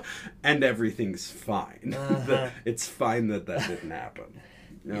 Yeah. And everything's fine. It's fine that didn't happen.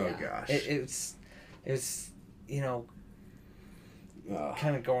 Oh gosh. It's you know,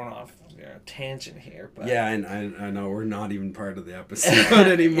 kind of going off tangent here, but yeah, and I know we're not even part of the episode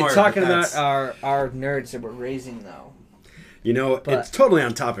anymore. It's talking about our nerds that we're raising, though. You know, it's totally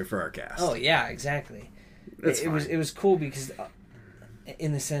on topic for our cast. Oh yeah, exactly. It was cool because,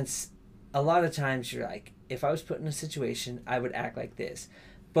 in the sense, a lot of times you're like, if I was put in a situation, I would act like this,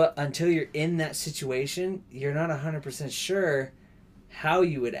 but until you're in that situation, you're not 100% sure how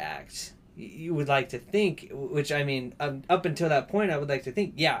you would act. You would like to think, which I mean, up until that point, I would like to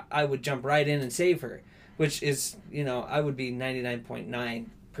think, yeah, I would jump right in and save her, which is, you know, I would be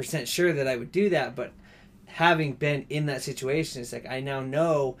 99.9% sure that I would do that. But having been in that situation, it's like I now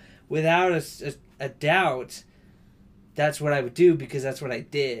know without a doubt that's what I would do because that's what I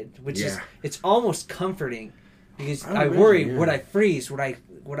did, which is, it's almost comforting because I worry, would I freeze? Would I,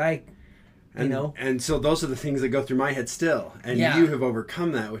 you know? And so those are the things that go through my head still. And you have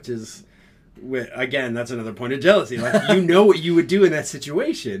overcome that, which is, again, that's another point of jealousy. Like, you know what you would do in that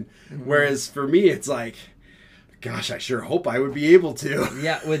situation. Mm-hmm. Whereas for me, it's like, gosh, I sure hope I would be able to.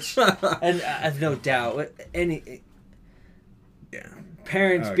 Yeah, which, and I've no doubt,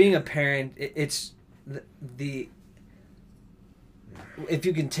 parents, being a parent, it's the if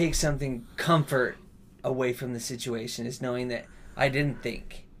you can take something comfort away from the situation is knowing that I didn't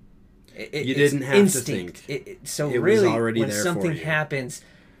think. You didn't have instinct. To think. So it really, was already when there something happens,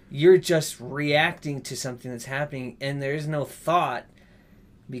 you're just reacting to something that's happening, and there is no thought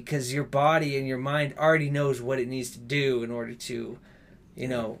because your body and your mind already knows what it needs to do in order to, you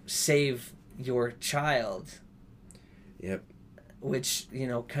know, save your child. Yep. Which, you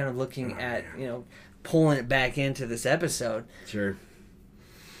know, kind of looking at, you know, pulling it back into this episode. Sure.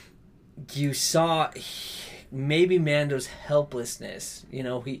 You saw maybe Mando's helplessness. You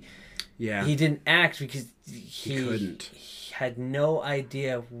know, he didn't act because he couldn't. He had no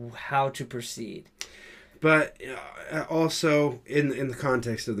idea how to proceed. But also, in the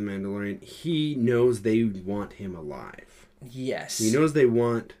context of the Mandalorian, he knows they want him alive. Yes. He knows they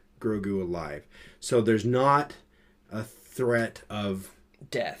want Grogu alive. So there's not a threat of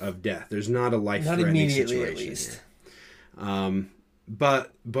death. There's not a life-threatening situation. Not immediately, at least. Here.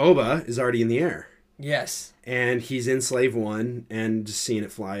 But Boba is already in the air. Yes. And he's in Slave One, and just seeing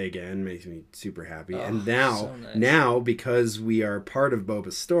it fly again makes me super happy. And now, because we are part of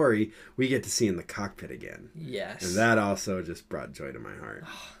Boba's story, we get to see in the cockpit again. Yes. And that also just brought joy to my heart.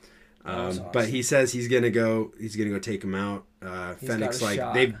 Awesome. But he says he's gonna go take him out. Fennec's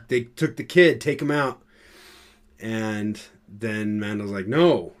like, they took the kid, take him out. And then Mando's like,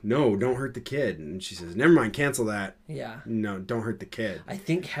 no, don't hurt the kid. And she says, never mind, cancel that. Yeah. No, don't hurt the kid. I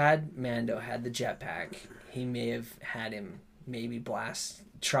think had Mando had the jetpack, he may have had him maybe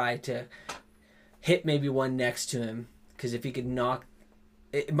try to hit maybe one next to him. Because if he could knock,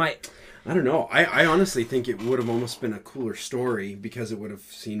 it might... I don't know. I honestly think it would have almost been a cooler story because it would have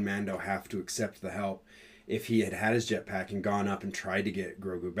seen Mando have to accept the help if he had his jetpack and gone up and tried to get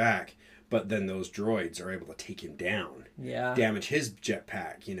Grogu back. But then those droids are able to take him down. Yeah. Damage his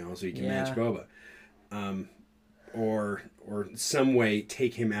jetpack, so he can manage Boba. Or some way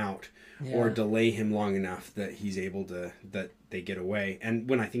take him out or delay him long enough that he's able to, that they get away. And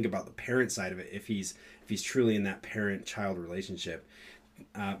when I think about the parent side of it, if he's truly in that parent-child relationship,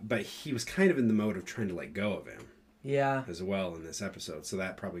 But he was kind of in the mode of trying to let go of him. Yeah. As well in this episode, so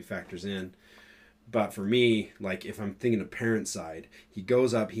that probably factors in. But for me, like, if I'm thinking of parent side, he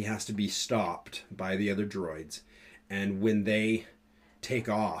goes up, he has to be stopped by the other droids, and when they take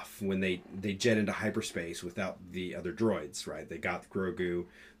off, when they jet into hyperspace without the other droids, right? They got Grogu,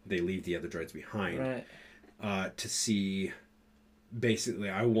 they leave the other droids behind. Right. To see,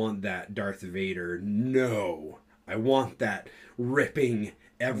 basically, I want that Darth Vader, no. I want that ripping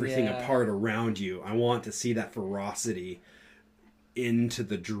everything apart around you. I want to see that ferocity into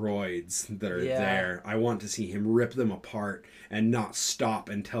the droids that are there. I want to see him rip them apart and not stop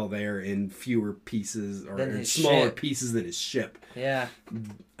until they're in fewer pieces or in smaller pieces than his ship. Yeah.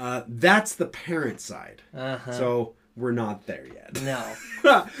 That's the parent side. Uh-huh. So we're not there yet. No.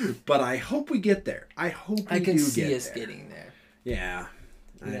 But I hope we get there. I hope we can do see get us there. getting there. Yeah.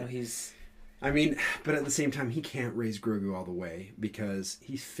 You know, he's... I mean, but at the same time, he can't raise Grogu all the way because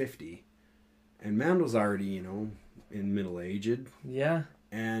he's 50. And Mando's already, you know, in middle-aged. Yeah.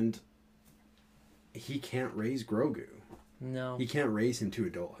 And he can't raise Grogu. No. He can't raise him to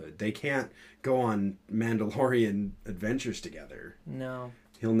adulthood. They can't go on Mandalorian adventures together. No.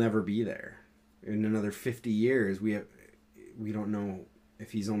 He'll never be there. In another 50 years, we don't know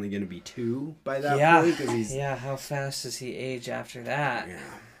if he's only going to be 2 by that point. 'Cause he's... Yeah, how fast does he age after that? Yeah.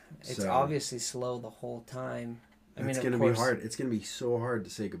 It's obviously slow the whole time. I mean, it's going to be hard. It's going to be so hard to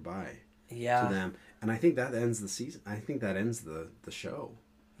say goodbye to them. And I think that ends the season. I think that ends the show.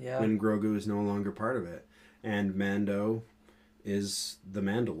 Yeah. When Grogu is no longer part of it. And Mando is the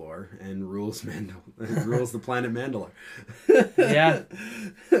Mandalore and rules the planet Mandalore. Yeah.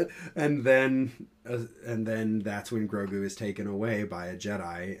 And then that's when Grogu is taken away by a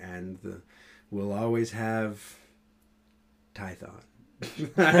Jedi, and we'll always have Tython.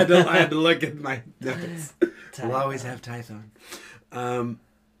 I had to look at my notes. We'll always have Tython.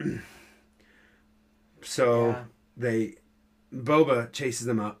 So Boba chases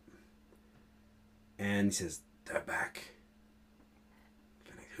them up, and he says, "They're back."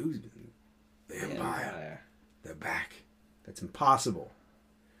 Like, who's the Empire? They're back. That's impossible.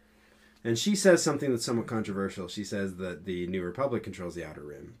 And she says something that's somewhat controversial. She says that the New Republic controls the Outer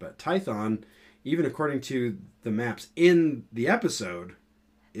Rim, but Tython, even according to the maps in the episode,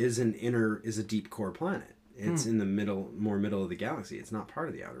 is a deep core planet. It's in the more middle of the galaxy. It's not part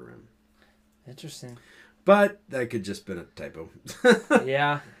of the Outer Rim. Interesting. But that could just been a typo.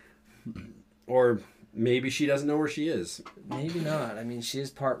 Yeah. Or maybe she doesn't know where she is. Maybe not. I mean, she is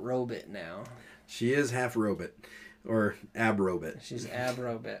part robot now. She is half robot. Or ab robot. She's ab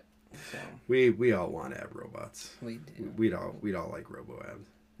robot. So. We all want ab robots. We do. We'd all like robo abs.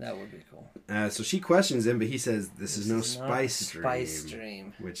 That would be cool. So she questions him, but he says, this is no spice dream. Spice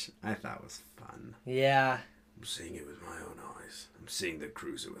dream. Which I thought was fun. Yeah. I'm seeing it with my own eyes. I'm seeing the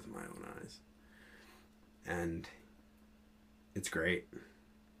cruiser with my own eyes. And it's great.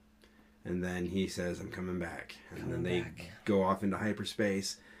 And then he says, I'm coming back. And then they go off into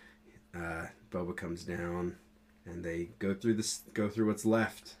hyperspace. Boba comes down. And they go through what's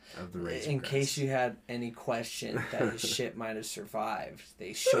left of the Razor Crest. Case you had any question that his ship might have survived,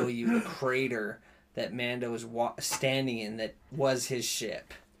 they show you the crater that Mando was standing in that was his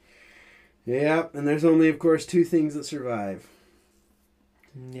ship. Yep, and there's only, of course, 2 things that survive.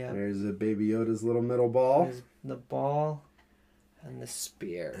 Yeah. There's a Baby Yoda's little metal ball. There's the ball and the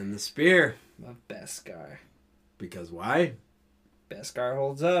spear. And the spear. Of Beskar. Because why? Beskar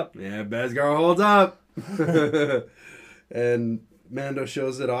holds up. Yeah, Beskar holds up. And Mando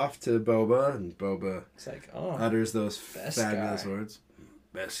shows it off to Boba, and Boba utters those fabulous words.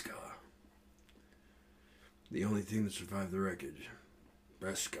 Beskar. The only thing that survived the wreckage.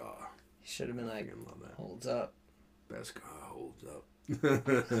 Beskar. He should have been like, I love that. Holds up. Beskar holds up.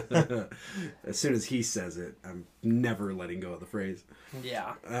 As soon as he says it, I'm never letting go of the phrase.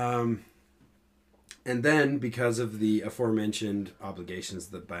 Yeah. And then, because of the aforementioned obligations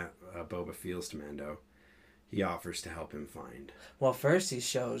that Boba feels to Mando, he offers to help him find. Well, first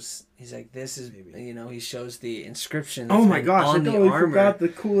he's like, this is, he shows the inscription. Oh my gosh, on I totally forgot the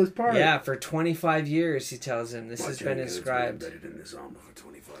coolest part. Yeah, for 25 years, he tells him, this has been inscribed. Embedded in this armor for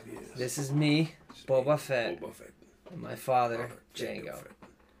 25 years. This is me, Boba Fett. And my father, Jango.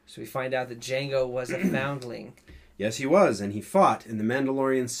 So we find out that Jango was a foundling. Yes, he was, and he fought in the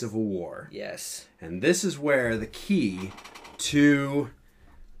Mandalorian Civil War. Yes. And this is where the key to...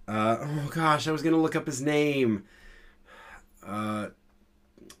 oh gosh, I was going to look up his name. Prime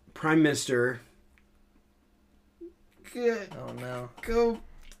Minister... Oh no. Go.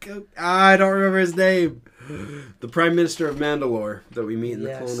 I don't remember his name. The Prime Minister of Mandalore that we meet in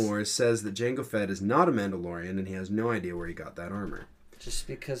the Clone Wars says that Jango Fett is not a Mandalorian and he has no idea where he got that armor. Just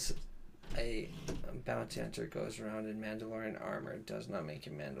because a bounty hunter goes around in Mandalorian armor does not make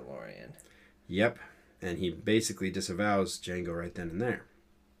him Mandalorian. Yep. And he basically disavows Jango right then and there.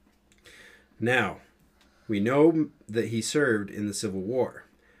 Now, we know that he served in the Civil War.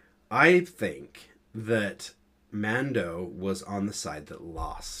 I think that Mando was on the side that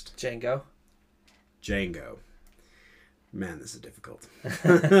lost. Jango. Man, this is difficult.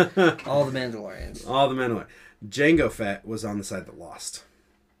 All the Mandalorians. Jango Fett was on the side that lost.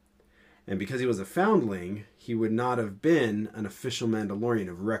 And because he was a foundling, he would not have been an official Mandalorian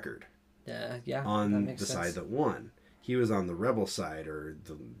of record. Yeah. On the side that won. He was on the rebel side, or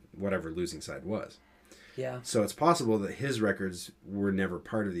the whatever losing side was. Yeah. So it's possible that his records were never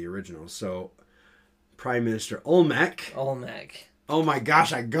part of the original. So Prime Minister Olmec. Oh my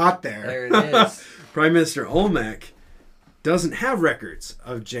gosh, I got there. There it is. Prime Minister Olmec doesn't have records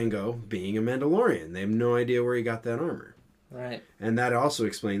of Jango being a Mandalorian. They have no idea where he got that armor. Right. And that also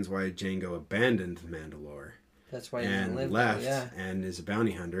explains why Jango abandoned Mandalore. That's why he didn't live left there, yeah. And is a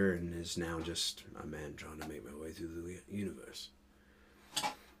bounty hunter and is now just a man trying to make my way through the universe.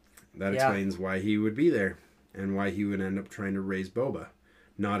 That explains why he would be there and why he would end up trying to raise Boba.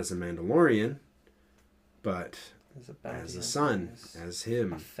 Not as a Mandalorian, but as a son, as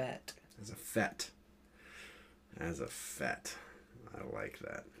him. As a Fett. I like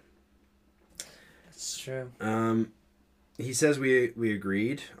that. That's true. He says we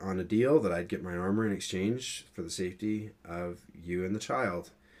agreed on a deal that I'd get my armor in exchange for the safety of you and the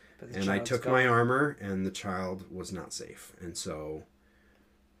child. And I took my armor, and the child was not safe. And so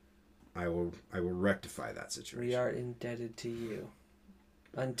I will rectify that situation. We are indebted to you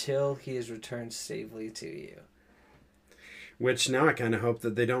until he is returned safely to you. Which now I kind of hope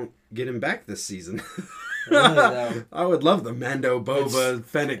that they don't get him back this season. Really, though. I would love the Mando Boba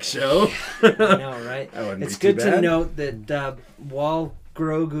Fennec show. I know, right? It's good to note that while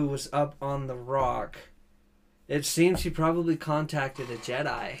Grogu was up on the rock, it seems he probably contacted a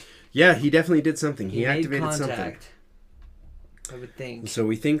Jedi. Yeah, he definitely did something. He activated contact, something. I would think. So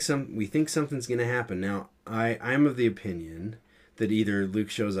we think something's going to happen. Now, I'm of the opinion that either Luke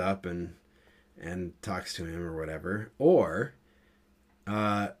shows up and talks to him or whatever, or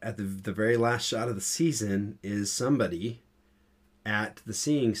at the very last shot of the season is somebody at the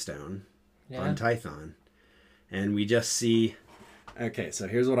Seeing Stone on Tython, and we just see. Okay, so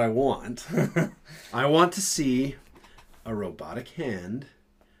here's what I want. I want to see a robotic hand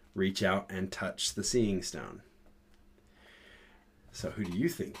reach out and touch the Seeing Stone. So who do you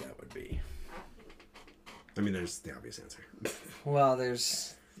think that would be? I mean, there's the obvious answer. Well,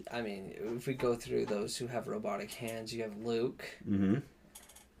 if we go through those who have robotic hands, you have Luke. Mm-hmm.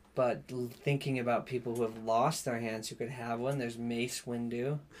 But thinking about people who have lost their hands who could have one, there's Mace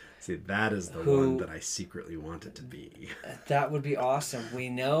Windu. See, that is the one that I secretly want it to be. That would be awesome. We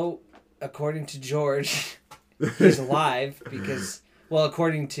know, according to George, he's alive because, well,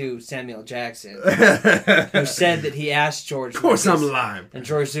 according to Samuel Jackson, who said that he asked George Of course Lucas, I'm alive. And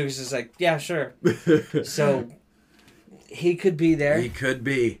George Lucas is like, yeah, sure. So he could be there. He could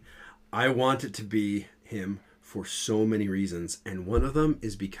be. I want it to be him for so many reasons. And one of them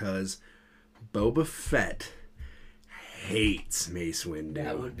is because Boba Fett hates Mace Windu.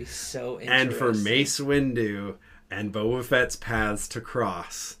 That would be so interesting. And for Mace Windu and Boba Fett's paths to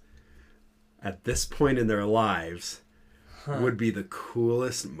cross at this point in their lives would be the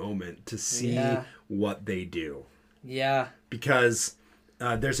coolest moment to see what they do. Yeah. Because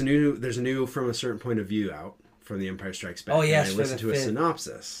there's a new From a Certain Point of View out from The Empire Strikes Back. Oh, yes. And I listened to a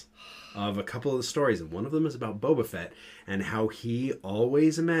synopsis of a couple of the stories, and one of them is about Boba Fett and how he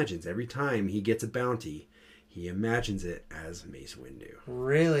always imagines, every time he gets a bounty, he imagines it as Mace Windu.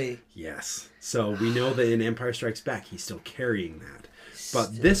 Really? Yes. So we know that in Empire Strikes Back, he's still carrying that.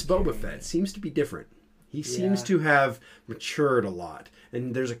 But this Boba Fett seems to be different. He seems to have matured a lot.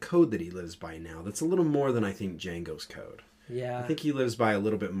 And there's a code that he lives by now that's a little more than I think Jango's code. Yeah. I think he lives by a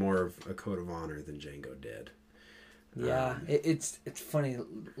little bit more of a code of honor than Jango did. Yeah, it's funny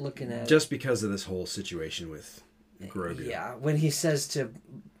looking at just because of this whole situation with Grogu. Yeah, when he says to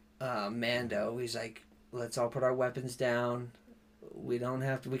Mando, he's like, "Let's all put our weapons down. We don't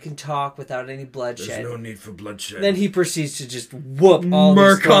have to. We can talk without any bloodshed. There's no need for bloodshed." Then he proceeds to just whoop all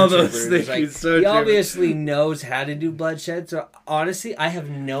these stormtroopers. Like, he obviously knows how to do bloodshed. So honestly, I have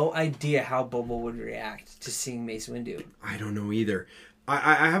no idea how Boba would react to seeing Mace Windu. I don't know either.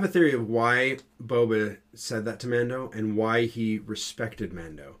 I have a theory of why Boba said that to Mando and why he respected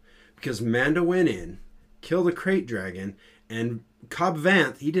Mando. Because Mando went in, killed a crate dragon, and Cobb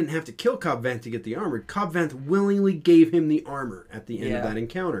Vanth, he didn't have to kill Cobb Vanth to get the armor. Cobb Vanth willingly gave him the armor at the end of that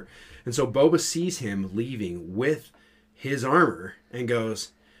encounter. And so Boba sees him leaving with his armor and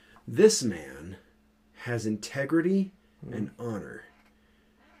goes, "This man has integrity and honor.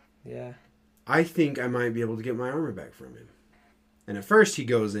 Yeah. I think I might be able to get my armor back from him." And at first he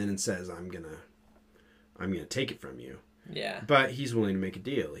goes in and says, I'm gonna take it from you. Yeah. But he's willing to make a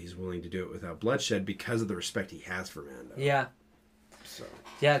deal. He's willing to do it without bloodshed because of the respect he has for Mando. Yeah. So.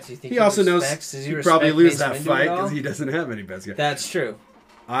 Yeah, do you think he also knows he probably lose that fight because he doesn't have any best guy. That's true.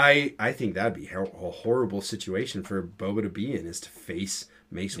 I think that'd be a horrible situation for Boba to be in, is to face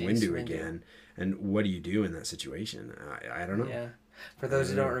Mace Windu again. And what do you do in that situation? I don't know. Yeah. For those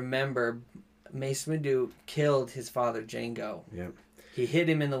who don't remember, Mace Windu killed his father, Jango. Yep. He hit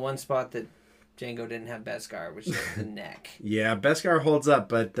him in the one spot that Jango didn't have Beskar, which is the neck. Yeah, Beskar holds up,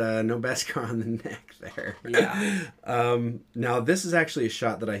 but no Beskar on the neck there. Yeah. Now, this is actually a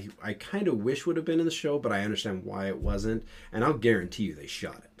shot that I kind of wish would have been in the show, but I understand why it wasn't. And I'll guarantee you they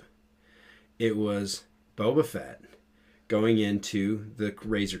shot it. It was Boba Fett going into the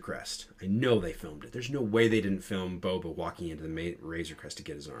Razor Crest. I know they filmed it. There's no way they didn't film Boba walking into the Razor Crest to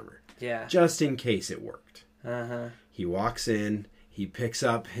get his armor. Yeah. Just in case it worked. Uh-huh. He walks in, he picks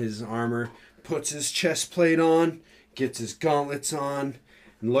up his armor, puts his chest plate on, gets his gauntlets on,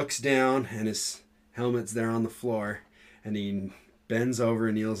 and looks down, and his helmet's there on the floor. And he bends over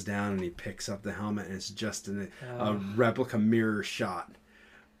and kneels down, and he picks up the helmet, and it's just a replica mirror shot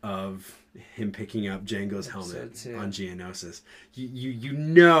of him picking up Jango's helmet on Geonosis. You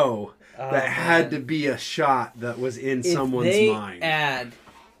know that had to be a shot that was in someone's mind. If they add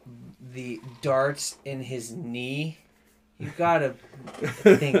the darts in his knee, you gotta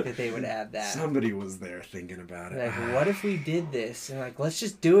think that they would add that. Somebody was there thinking about it. Like, what if we did this? And like, let's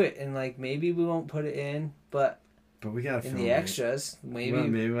just do it. And like, maybe we won't put it in, but we gotta film in the extras,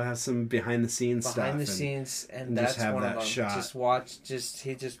 maybe we'll have some behind the scenes stuff. Behind the scenes, and that's just have one that of them. shot. Just watch.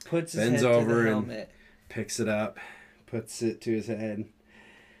 He just puts his bends head over to the and helmet, picks it up, puts it to his head,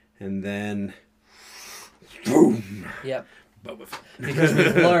 and then boom. Yep. Boba Fett. Because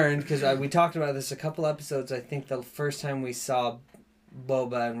we've learned, because we talked about this a couple episodes. I think the first time we saw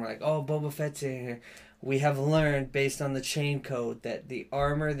Boba and we're like, oh, Boba Fett's in here. We have learned, based on the chain code, that the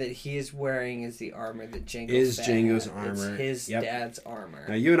armor that he is wearing is the armor that Jango's armor. It's his dad's armor.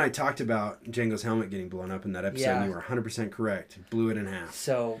 Now, you and I talked about Jango's helmet getting blown up in that episode, and you were 100% correct. Blew it in half.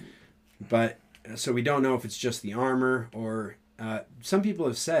 So we don't know if it's just the armor, or some people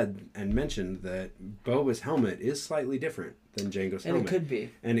have said and mentioned that Boba's helmet is slightly different than Jango's helmet. And it could be.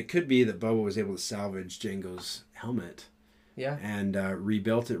 And it could be that Boba was able to salvage Jango's helmet. Yeah. And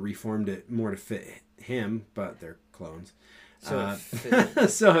rebuilt it, reformed it more to fit him, but they're clones. So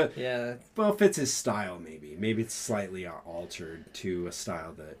yeah, well, fits his style maybe. Maybe it's slightly altered to a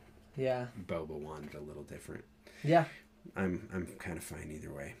style that Boba wanted a little different. Yeah, I'm kind of fine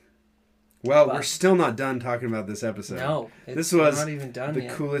either way. Well, we're still not done talking about this episode. No, this was not even done the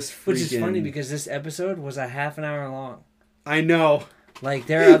yet. coolest freaking... Which is funny because this episode was a half an hour long. I know. Like,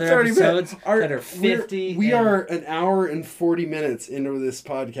 there are other episodes that are 50. We are an hour and 40 minutes into this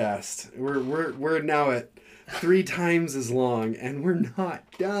podcast. We're now at 3 times as long, and we're not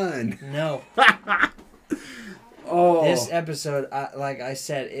done. No. Oh. This episode, like I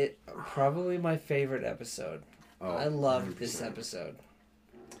said, it probably my favorite episode. Oh, I loved 100%. this episode.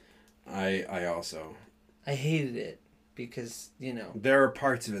 I also. I hated it because, there are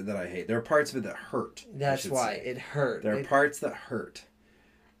parts of it that I hate. There are parts of it that hurt. That's why. It hurt. There are parts that hurt.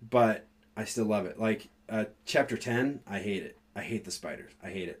 But I still love it. Like, Chapter 10, I hate it. I hate the spiders. I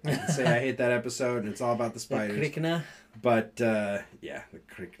hate it. I can say I hate that episode, and it's all about the spiders. The Krykna? But, the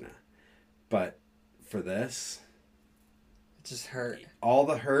Krykna. But for this... It just hurt. All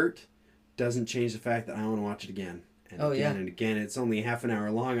the hurt doesn't change the fact that I want to watch it again. And again and again. It's only half an hour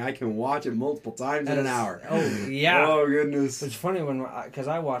long. I can watch it multiple times in an hour. Oh, yeah. Oh, goodness. It's funny because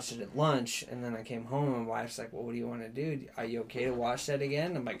I watched it at lunch, and then I came home, and my wife's like, well, what do you want to do? Are you okay to watch that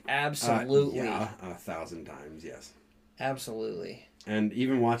again? I'm like, absolutely. 1,000 times, yes. Absolutely. And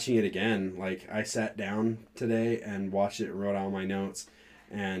even watching it again, like, I sat down today and watched it and wrote all my notes,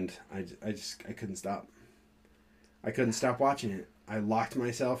 and I couldn't stop. I couldn't stop watching it. I locked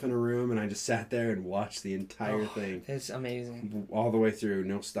myself in a room and I just sat there and watched the entire thing. It's amazing. All the way through.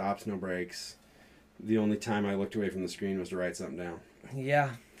 No stops, no breaks. The only time I looked away from the screen was to write something down.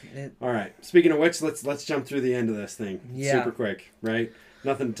 Yeah. All right. Speaking of which, let's jump through the end of this thing. Yeah. Super quick, right?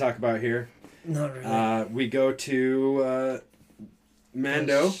 Nothing to talk about here. Not really. We go to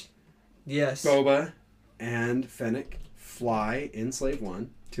Mando. Yes. Boba and Fennec fly in Slave One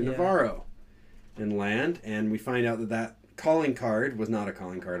to Navarro and land, and we find out that calling card was not a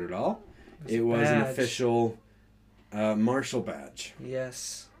calling card at all. It was an official marshal badge.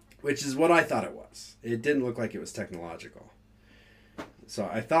 Yes. which is what I thought it was. It didn't look like it was technological. So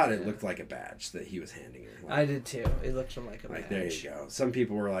I thought it looked like a badge that he was handing her. Like, I did too. It looked like a badge. Like, there you go. Some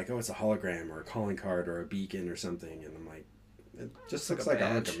people were like, oh, it's a hologram or a calling card or a beacon or something. And I'm like, it just looks like a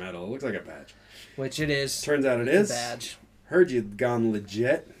hunk of metal. It looks like a badge. Which it is. Turns out it's a badge. Heard you'd gone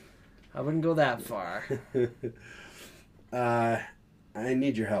legit. I wouldn't go that far. I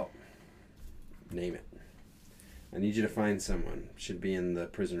need your help. Name it. I need you to find someone. Should be in the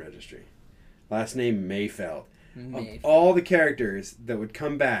prison registry. Last name Mayfeld. Of all the characters that would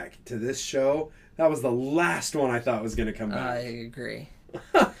come back to this show, that was the last one I thought was going to come back. I agree.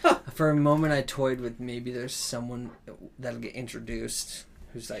 For a moment, I toyed with maybe there's someone that'll get introduced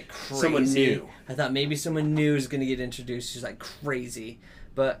who's like crazy. Someone new. I thought maybe someone new is going to get introduced who's like crazy.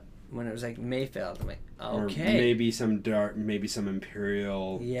 But when it was like Mayfeld, I'm like, okay. Or maybe some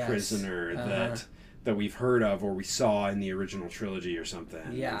Imperial prisoner that we've heard of or we saw in the original trilogy or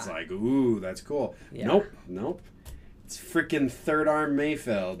something. Yeah. It's like, ooh, that's cool. Yeah. Nope. It's freaking Third Arm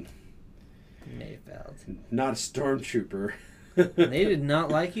Mayfeld. Not a stormtrooper. They did not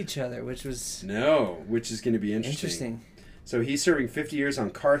like each other, which was... No, which is going to be interesting. So he's serving 50 years on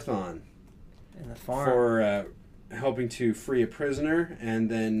Carthon. In the farm. For helping to free a prisoner and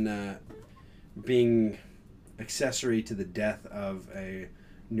then being accessory to the death of a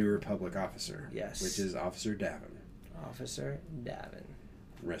New Republic officer. Yes. Which is Officer Davin. Officer Davin.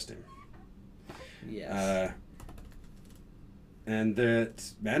 Rest him. Yes. And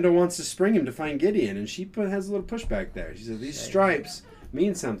that Mando wants to spring him to find Gideon, and she has a little pushback there. She says, these stripes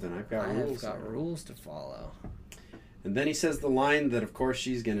mean something. I've got rules to follow. And then he says the line that, of course,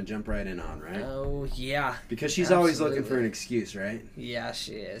 she's going to jump right in on, right? Oh, yeah. Because she's always looking for an excuse, right? Yeah,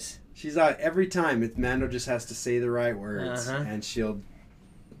 she is. She's every time, Mando just has to say the right words, and she'll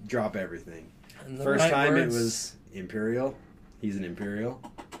drop everything. First time it was Imperial. He's an Imperial.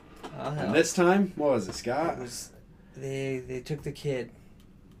 And this time, what was it, Scott? They took the kid.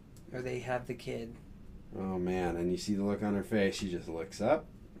 Or they have the kid. Oh, man. And you see the look on her face. She just looks up.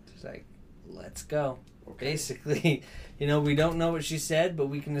 She's like, let's go. Okay. Basically, we don't know what she said, but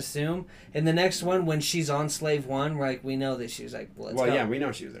we can assume. In the next one, when she's on Slave One, we know that she was like, let's go. Well, yeah, we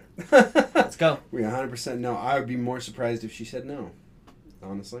know she was there. Let's go. We 100% know. I would be more surprised if she said no,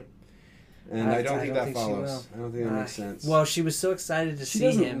 honestly. And I don't think that follows. I don't think that makes sense. Well, she was so excited to see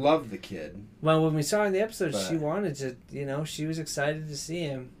him. She doesn't love the kid. Well, when we saw her in the episode, she wanted to, she was excited to see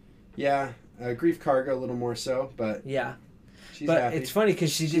him. Yeah, Grief Karga a little more so, but... Yeah. She's but happy. It's funny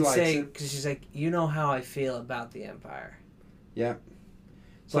because she did say, because she's like, you know how I feel about the Empire. Yeah.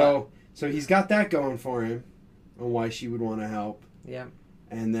 So he's got that going for him on why she would want to help. Yeah.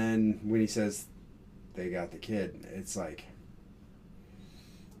 And then when he says they got the kid, it's like...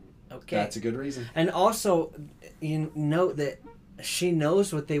 Okay. That's a good reason. And also, note that she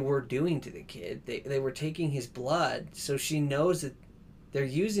knows what they were doing to the kid. They were taking his blood, so she knows that they're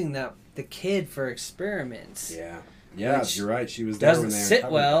using the kid for experiments. Yeah. Yeah, you're right. She was there when they doesn't sit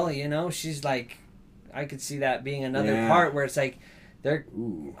well, She's like, I could see that being another part where it's like they're,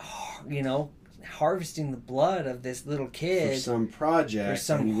 harvesting the blood of this little kid for some project.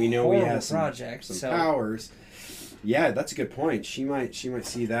 And we know he has some powers. Yeah, that's a good point. She might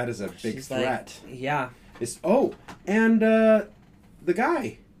see that as a big threat. Like, yeah. And the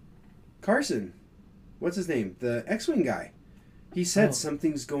guy, Carson, what's his name? The X-Wing guy. He said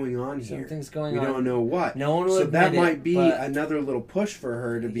something's going on here. Something's going on. We don't know what. No one will admit that might be another little push for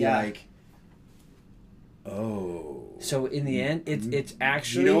her to be like, oh. So in the end, it's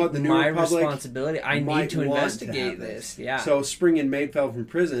actually my responsibility. I need to investigate this. Yeah. So springing Mayfeld from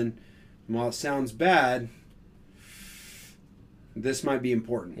prison, while it sounds bad, this might be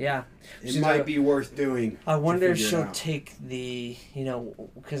important. Yeah. It might be worth doing. I wonder if she'll take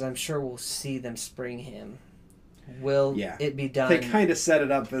because I'm sure we'll see them spring him. Will it be done? They kind of set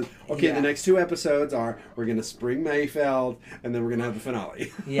it up. The next 2 episodes are we're going to spring Mayfeld, and then we're going to have the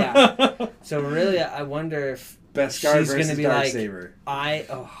finale. Yeah. So really, I wonder if Beskar she's going to be Darksaber.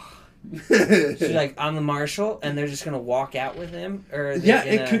 She's like, I'm the marshal, and they're just going to walk out with him? Or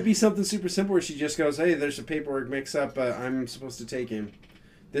it could be something super simple where she just goes, hey, there's a paperwork mix-up. I'm supposed to take him.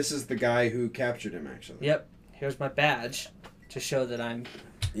 This is the guy who captured him, actually. Yep. Here's my badge to show that I'm...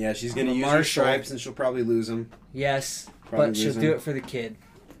 Yeah, she's going to use her stripes, and she'll probably lose them. Yes, but she'll do it for the kid.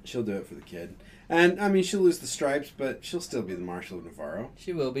 She'll do it for the kid. And, I mean, she'll lose the stripes, but she'll still be the Marshal of Navarro.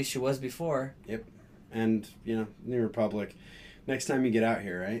 She will be. She was before. Yep. And, New Republic. Next time you get out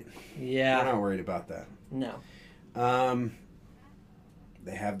here, right? Yeah. We're not worried about that. No.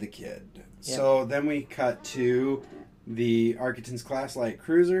 They have the kid. Yep. So then we cut to the Arquitens class light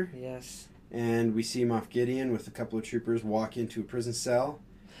cruiser. Yes. And we see Moff Gideon with a couple of troopers walk into a prison cell.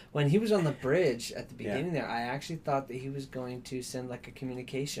 When he was on the bridge at the beginning there, I actually thought that he was going to send like a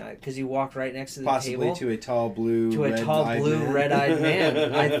communication because he walked right next to the table. Possibly to a tall blue, red-eyed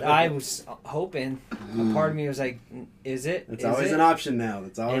man. I was hoping. A part of me was like, "Is it? It's always an option now.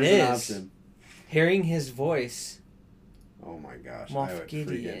 That's always an option." Hearing his voice. Oh my gosh! Moff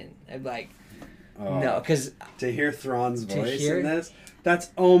Gideon. I'm like, oh, no, because to hear Thrawn's voice in this,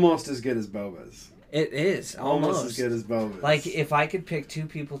 that's almost as good as Boba's. It is almost as good as Boba's. Like, if I could pick two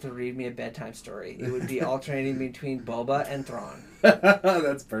people to read me a bedtime story, it would be alternating between Boba and Thrawn.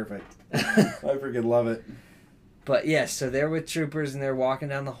 That's perfect. I freaking love it. But yes, so they're with troopers and they're walking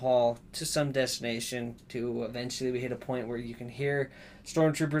down the hall to some destination. To eventually we hit a point where you can hear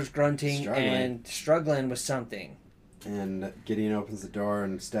stormtroopers grunting and struggling with something. And Gideon opens the door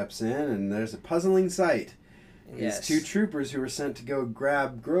and steps in, and there's a puzzling sight. Yes. These two troopers who were sent to go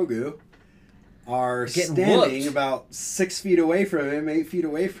grab Grogu are getting standing whooped. About 6 feet away from him, 8 feet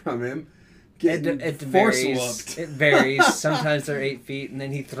away from him, getting it force varies. whooped. It varies. Sometimes they're 8 feet, and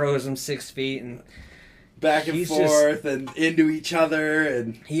then he throws them 6 feet, and back and forth and into each other,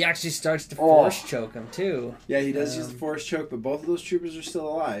 and he actually starts to force choke them too. Yeah, he does use the force choke, but both of those troopers are still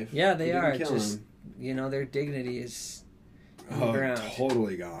alive. Yeah, they are. Just their dignity is on the ground.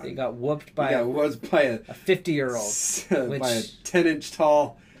 Totally gone. They got whooped by a 50-year-old, by a 10-inch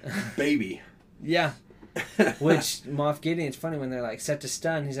tall baby. Yeah. Which Moff Gideon's funny when they're like set to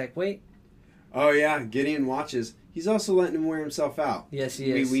stun. He's like, wait. Oh yeah, Gideon watches. He's also letting him wear himself out. Yes,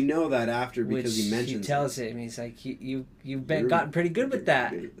 he is. We know that after because he mentions. He tells him. He's like, you've gotten pretty good with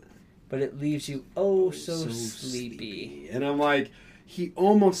that, but it leaves you so sleepy. And I'm like, he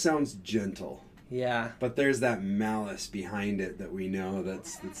almost sounds gentle. Yeah. But there's that malice behind it that we know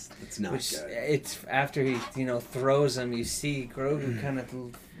that's not good. It's after he throws him. You see Grogu kind of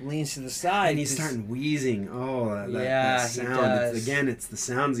leans to the side. And he's starting wheezing. Oh, that sound. He does. It's the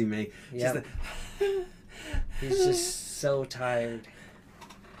sounds he makes. Yeah. He's just so tired.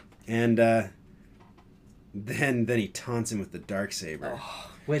 And then he taunts him with the Darksaber. Oh,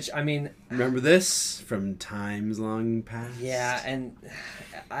 which, I mean... Remember this from times long past? Yeah, and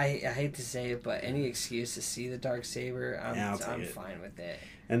I hate to say it, but any excuse to see the Darksaber, I'm fine with it.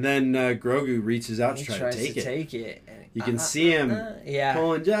 And then Grogu reaches out to try to take it. And you can see him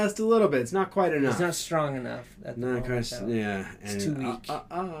pulling just a little bit. It's not quite enough. It's not strong enough. Not quite. Yeah. It's too weak.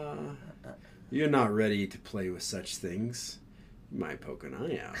 You're not ready to play with such things. You might poke an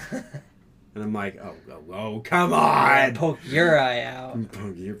eye out. And I'm like, oh, come on! Poke your eye out.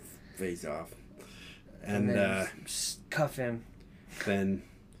 Poke your face off. And then cuff him. Then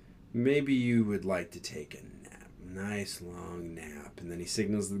maybe you would like to take a nap. Nice long nap. And then he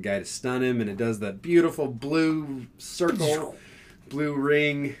signals the guy to stun him, and it does that beautiful blue circle, blue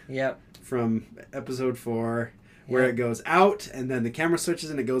ring from episode 4. Where it goes out, and then the camera switches,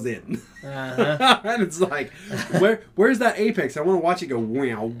 and it goes in. And it's like, where's that apex? I want to watch it go,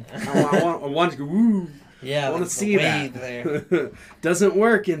 wow. I want to go, woo. Yeah, I want to see that. There. Doesn't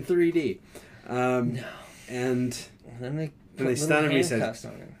work in 3D. No. And then they stun him, and he says,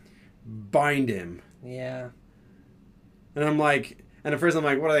 bind him. Yeah. And I'm like, and at first I'm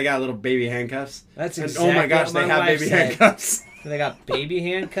like, what do they got, little baby handcuffs? That's exactly oh my gosh, they have baby handcuffs. They got baby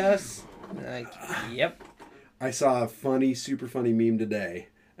handcuffs? Like, yep. I saw a super funny meme today,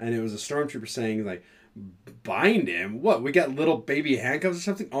 and it was a stormtrooper saying, like, bind him? What, we got little baby handcuffs or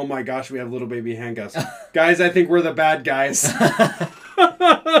something? Oh my gosh, we have little baby handcuffs. Guys, I think we're the bad guys.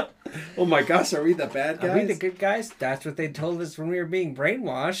 Oh my gosh, are we the bad guys? Are we the good guys? That's what they told us when we were being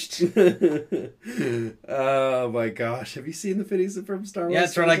brainwashed. Oh my gosh. Have you seen the videos from Star Wars? Yeah,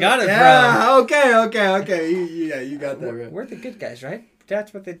 that's where I got it from. Yeah, okay. You got that right. We're the good guys, right?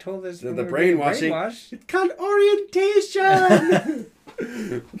 That's what they told us. The brainwashing. It's called orientation.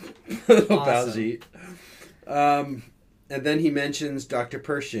 Little awesome. And then he mentions Dr.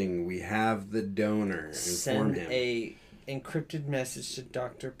 Pershing. We have the donor. Send a encrypted message to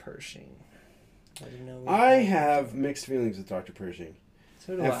Dr. Pershing. I have mixed feelings with Dr. Pershing.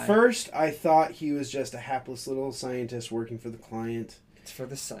 So do I. At first, I thought he was just a hapless little scientist working for the client. It's for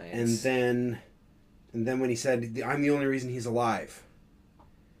the science. And then when he said, "I'm the only reason he's alive,"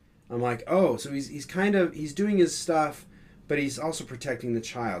 I'm like, oh, so he's doing his stuff, but he's also protecting the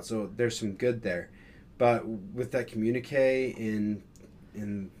child. So there's some good there. But with that communique in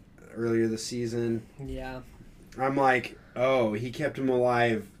earlier this season, I'm like, oh, he kept him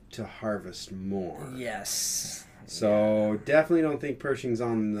alive to harvest more. Yes. So definitely don't think Pershing's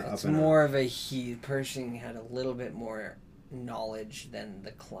on the it's up and more up. of a Pershing had a little bit more knowledge than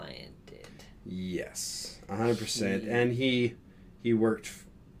the client did. Yes, 100%. And he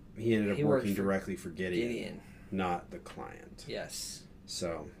ended up working directly for Gideon, not the client. Yes.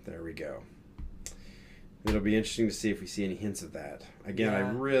 So there we go. It'll be interesting to see if we see any hints of that. Again, I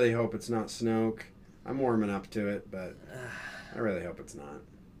really hope it's not Snoke. I'm warming up to it, but I really hope it's not.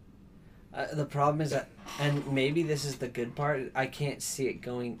 The problem is that, and maybe this is the good part, I can't see it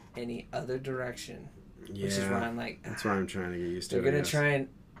going any other direction. Yeah, which is why I'm like... That's why I'm trying to get used to it. They're going to try and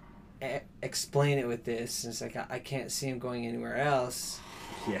explain it with this. And it's like, I can't see him going anywhere else.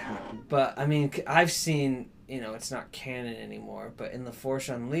 Yeah. But, I mean, I've seen... it's not canon anymore, but in The Force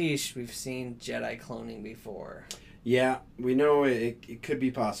Unleashed, we've seen Jedi cloning before. Yeah, we know it could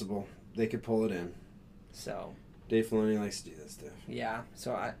be possible. They could pull it in. So. Dave Filoni likes to do that stuff. Yeah,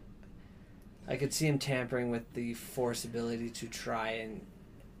 so I could see him tampering with the Force ability to try and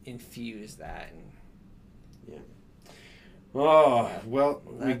infuse that. Yeah. Oh, well,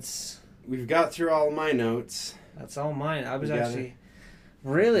 we've got through all of my notes. That's all mine. I was actually...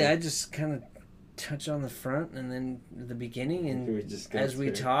 Really, I just kind of touch on the front and then the beginning, and as we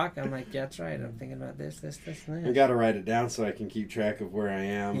talk, I'm like, yeah, that's right. I'm thinking about this, and this. I got to write it down so I can keep track of where I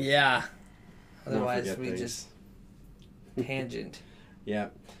am. Yeah. Otherwise, we just tangent. Yeah.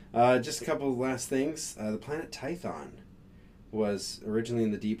 Just a couple of last things. The planet Tython was originally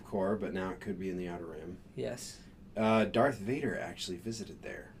in the deep core, but now it could be in the outer rim. Yes. Darth Vader actually visited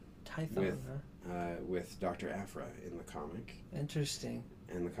there. Tython, with Dr. Aphra in the comic. Interesting.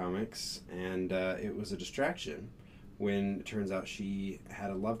 In the comics, and it was a distraction when it turns out she had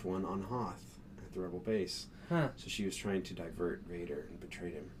a loved one on Hoth at the Rebel base. Huh. So she was trying to divert Vader and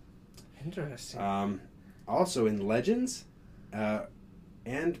betrayed him. Interesting. Also in Legends,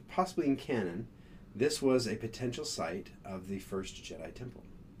 and possibly in canon, this was a potential site of the first Jedi Temple.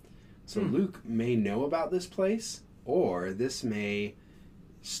 So Luke may know about this place, or this may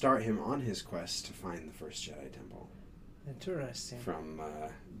start him on his quest to find the first Jedi Temple. Interesting. From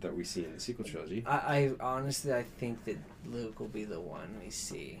that we see in the sequel trilogy. I honestly, I think that Luke will be the one we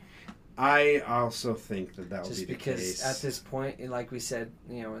see. I also think that will be the case. Just because at this point, like we said,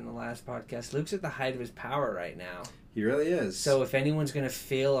 in the last podcast, Luke's at the height of his power right now. He really is. So if anyone's going to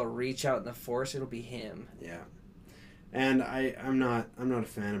fail or reach out in the Force, it'll be him. Yeah. And I'm not a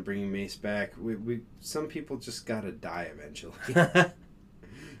fan of bringing Mace back. We some people just gotta die eventually.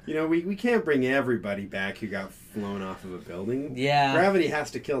 We can't bring everybody back who got flown off of a building. Yeah. Gravity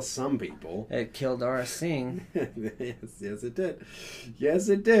has to kill some people. It killed Aurra Sing. yes, it did. Yes,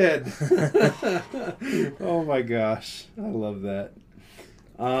 it did. Oh my gosh. I love that.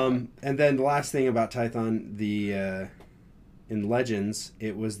 And then the last thing about Tython, in Legends,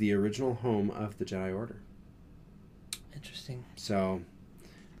 it was the original home of the Jedi Order. Interesting. So,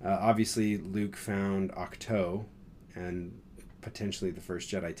 obviously, Luke found Ahch-To, and potentially the first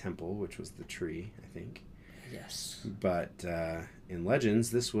Jedi Temple, which was the tree, I think. Yes. But in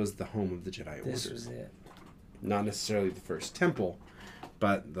Legends, this was the home of the Jedi Order. This was it. Not necessarily the first temple,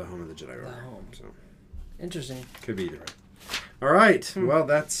 but the home of the Jedi Order. The home. So, interesting. could be either way. All right. Well,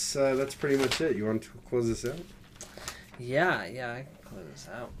 that's pretty much it. You want to close this out? Yeah, I can close this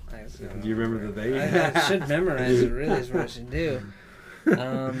out. Do you remember the thing? I should memorize it, really, is what I should do.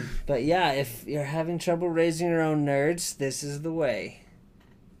 But yeah, if you're having trouble raising your own nerds, this is the way.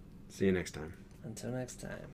 See you next time. Until next time.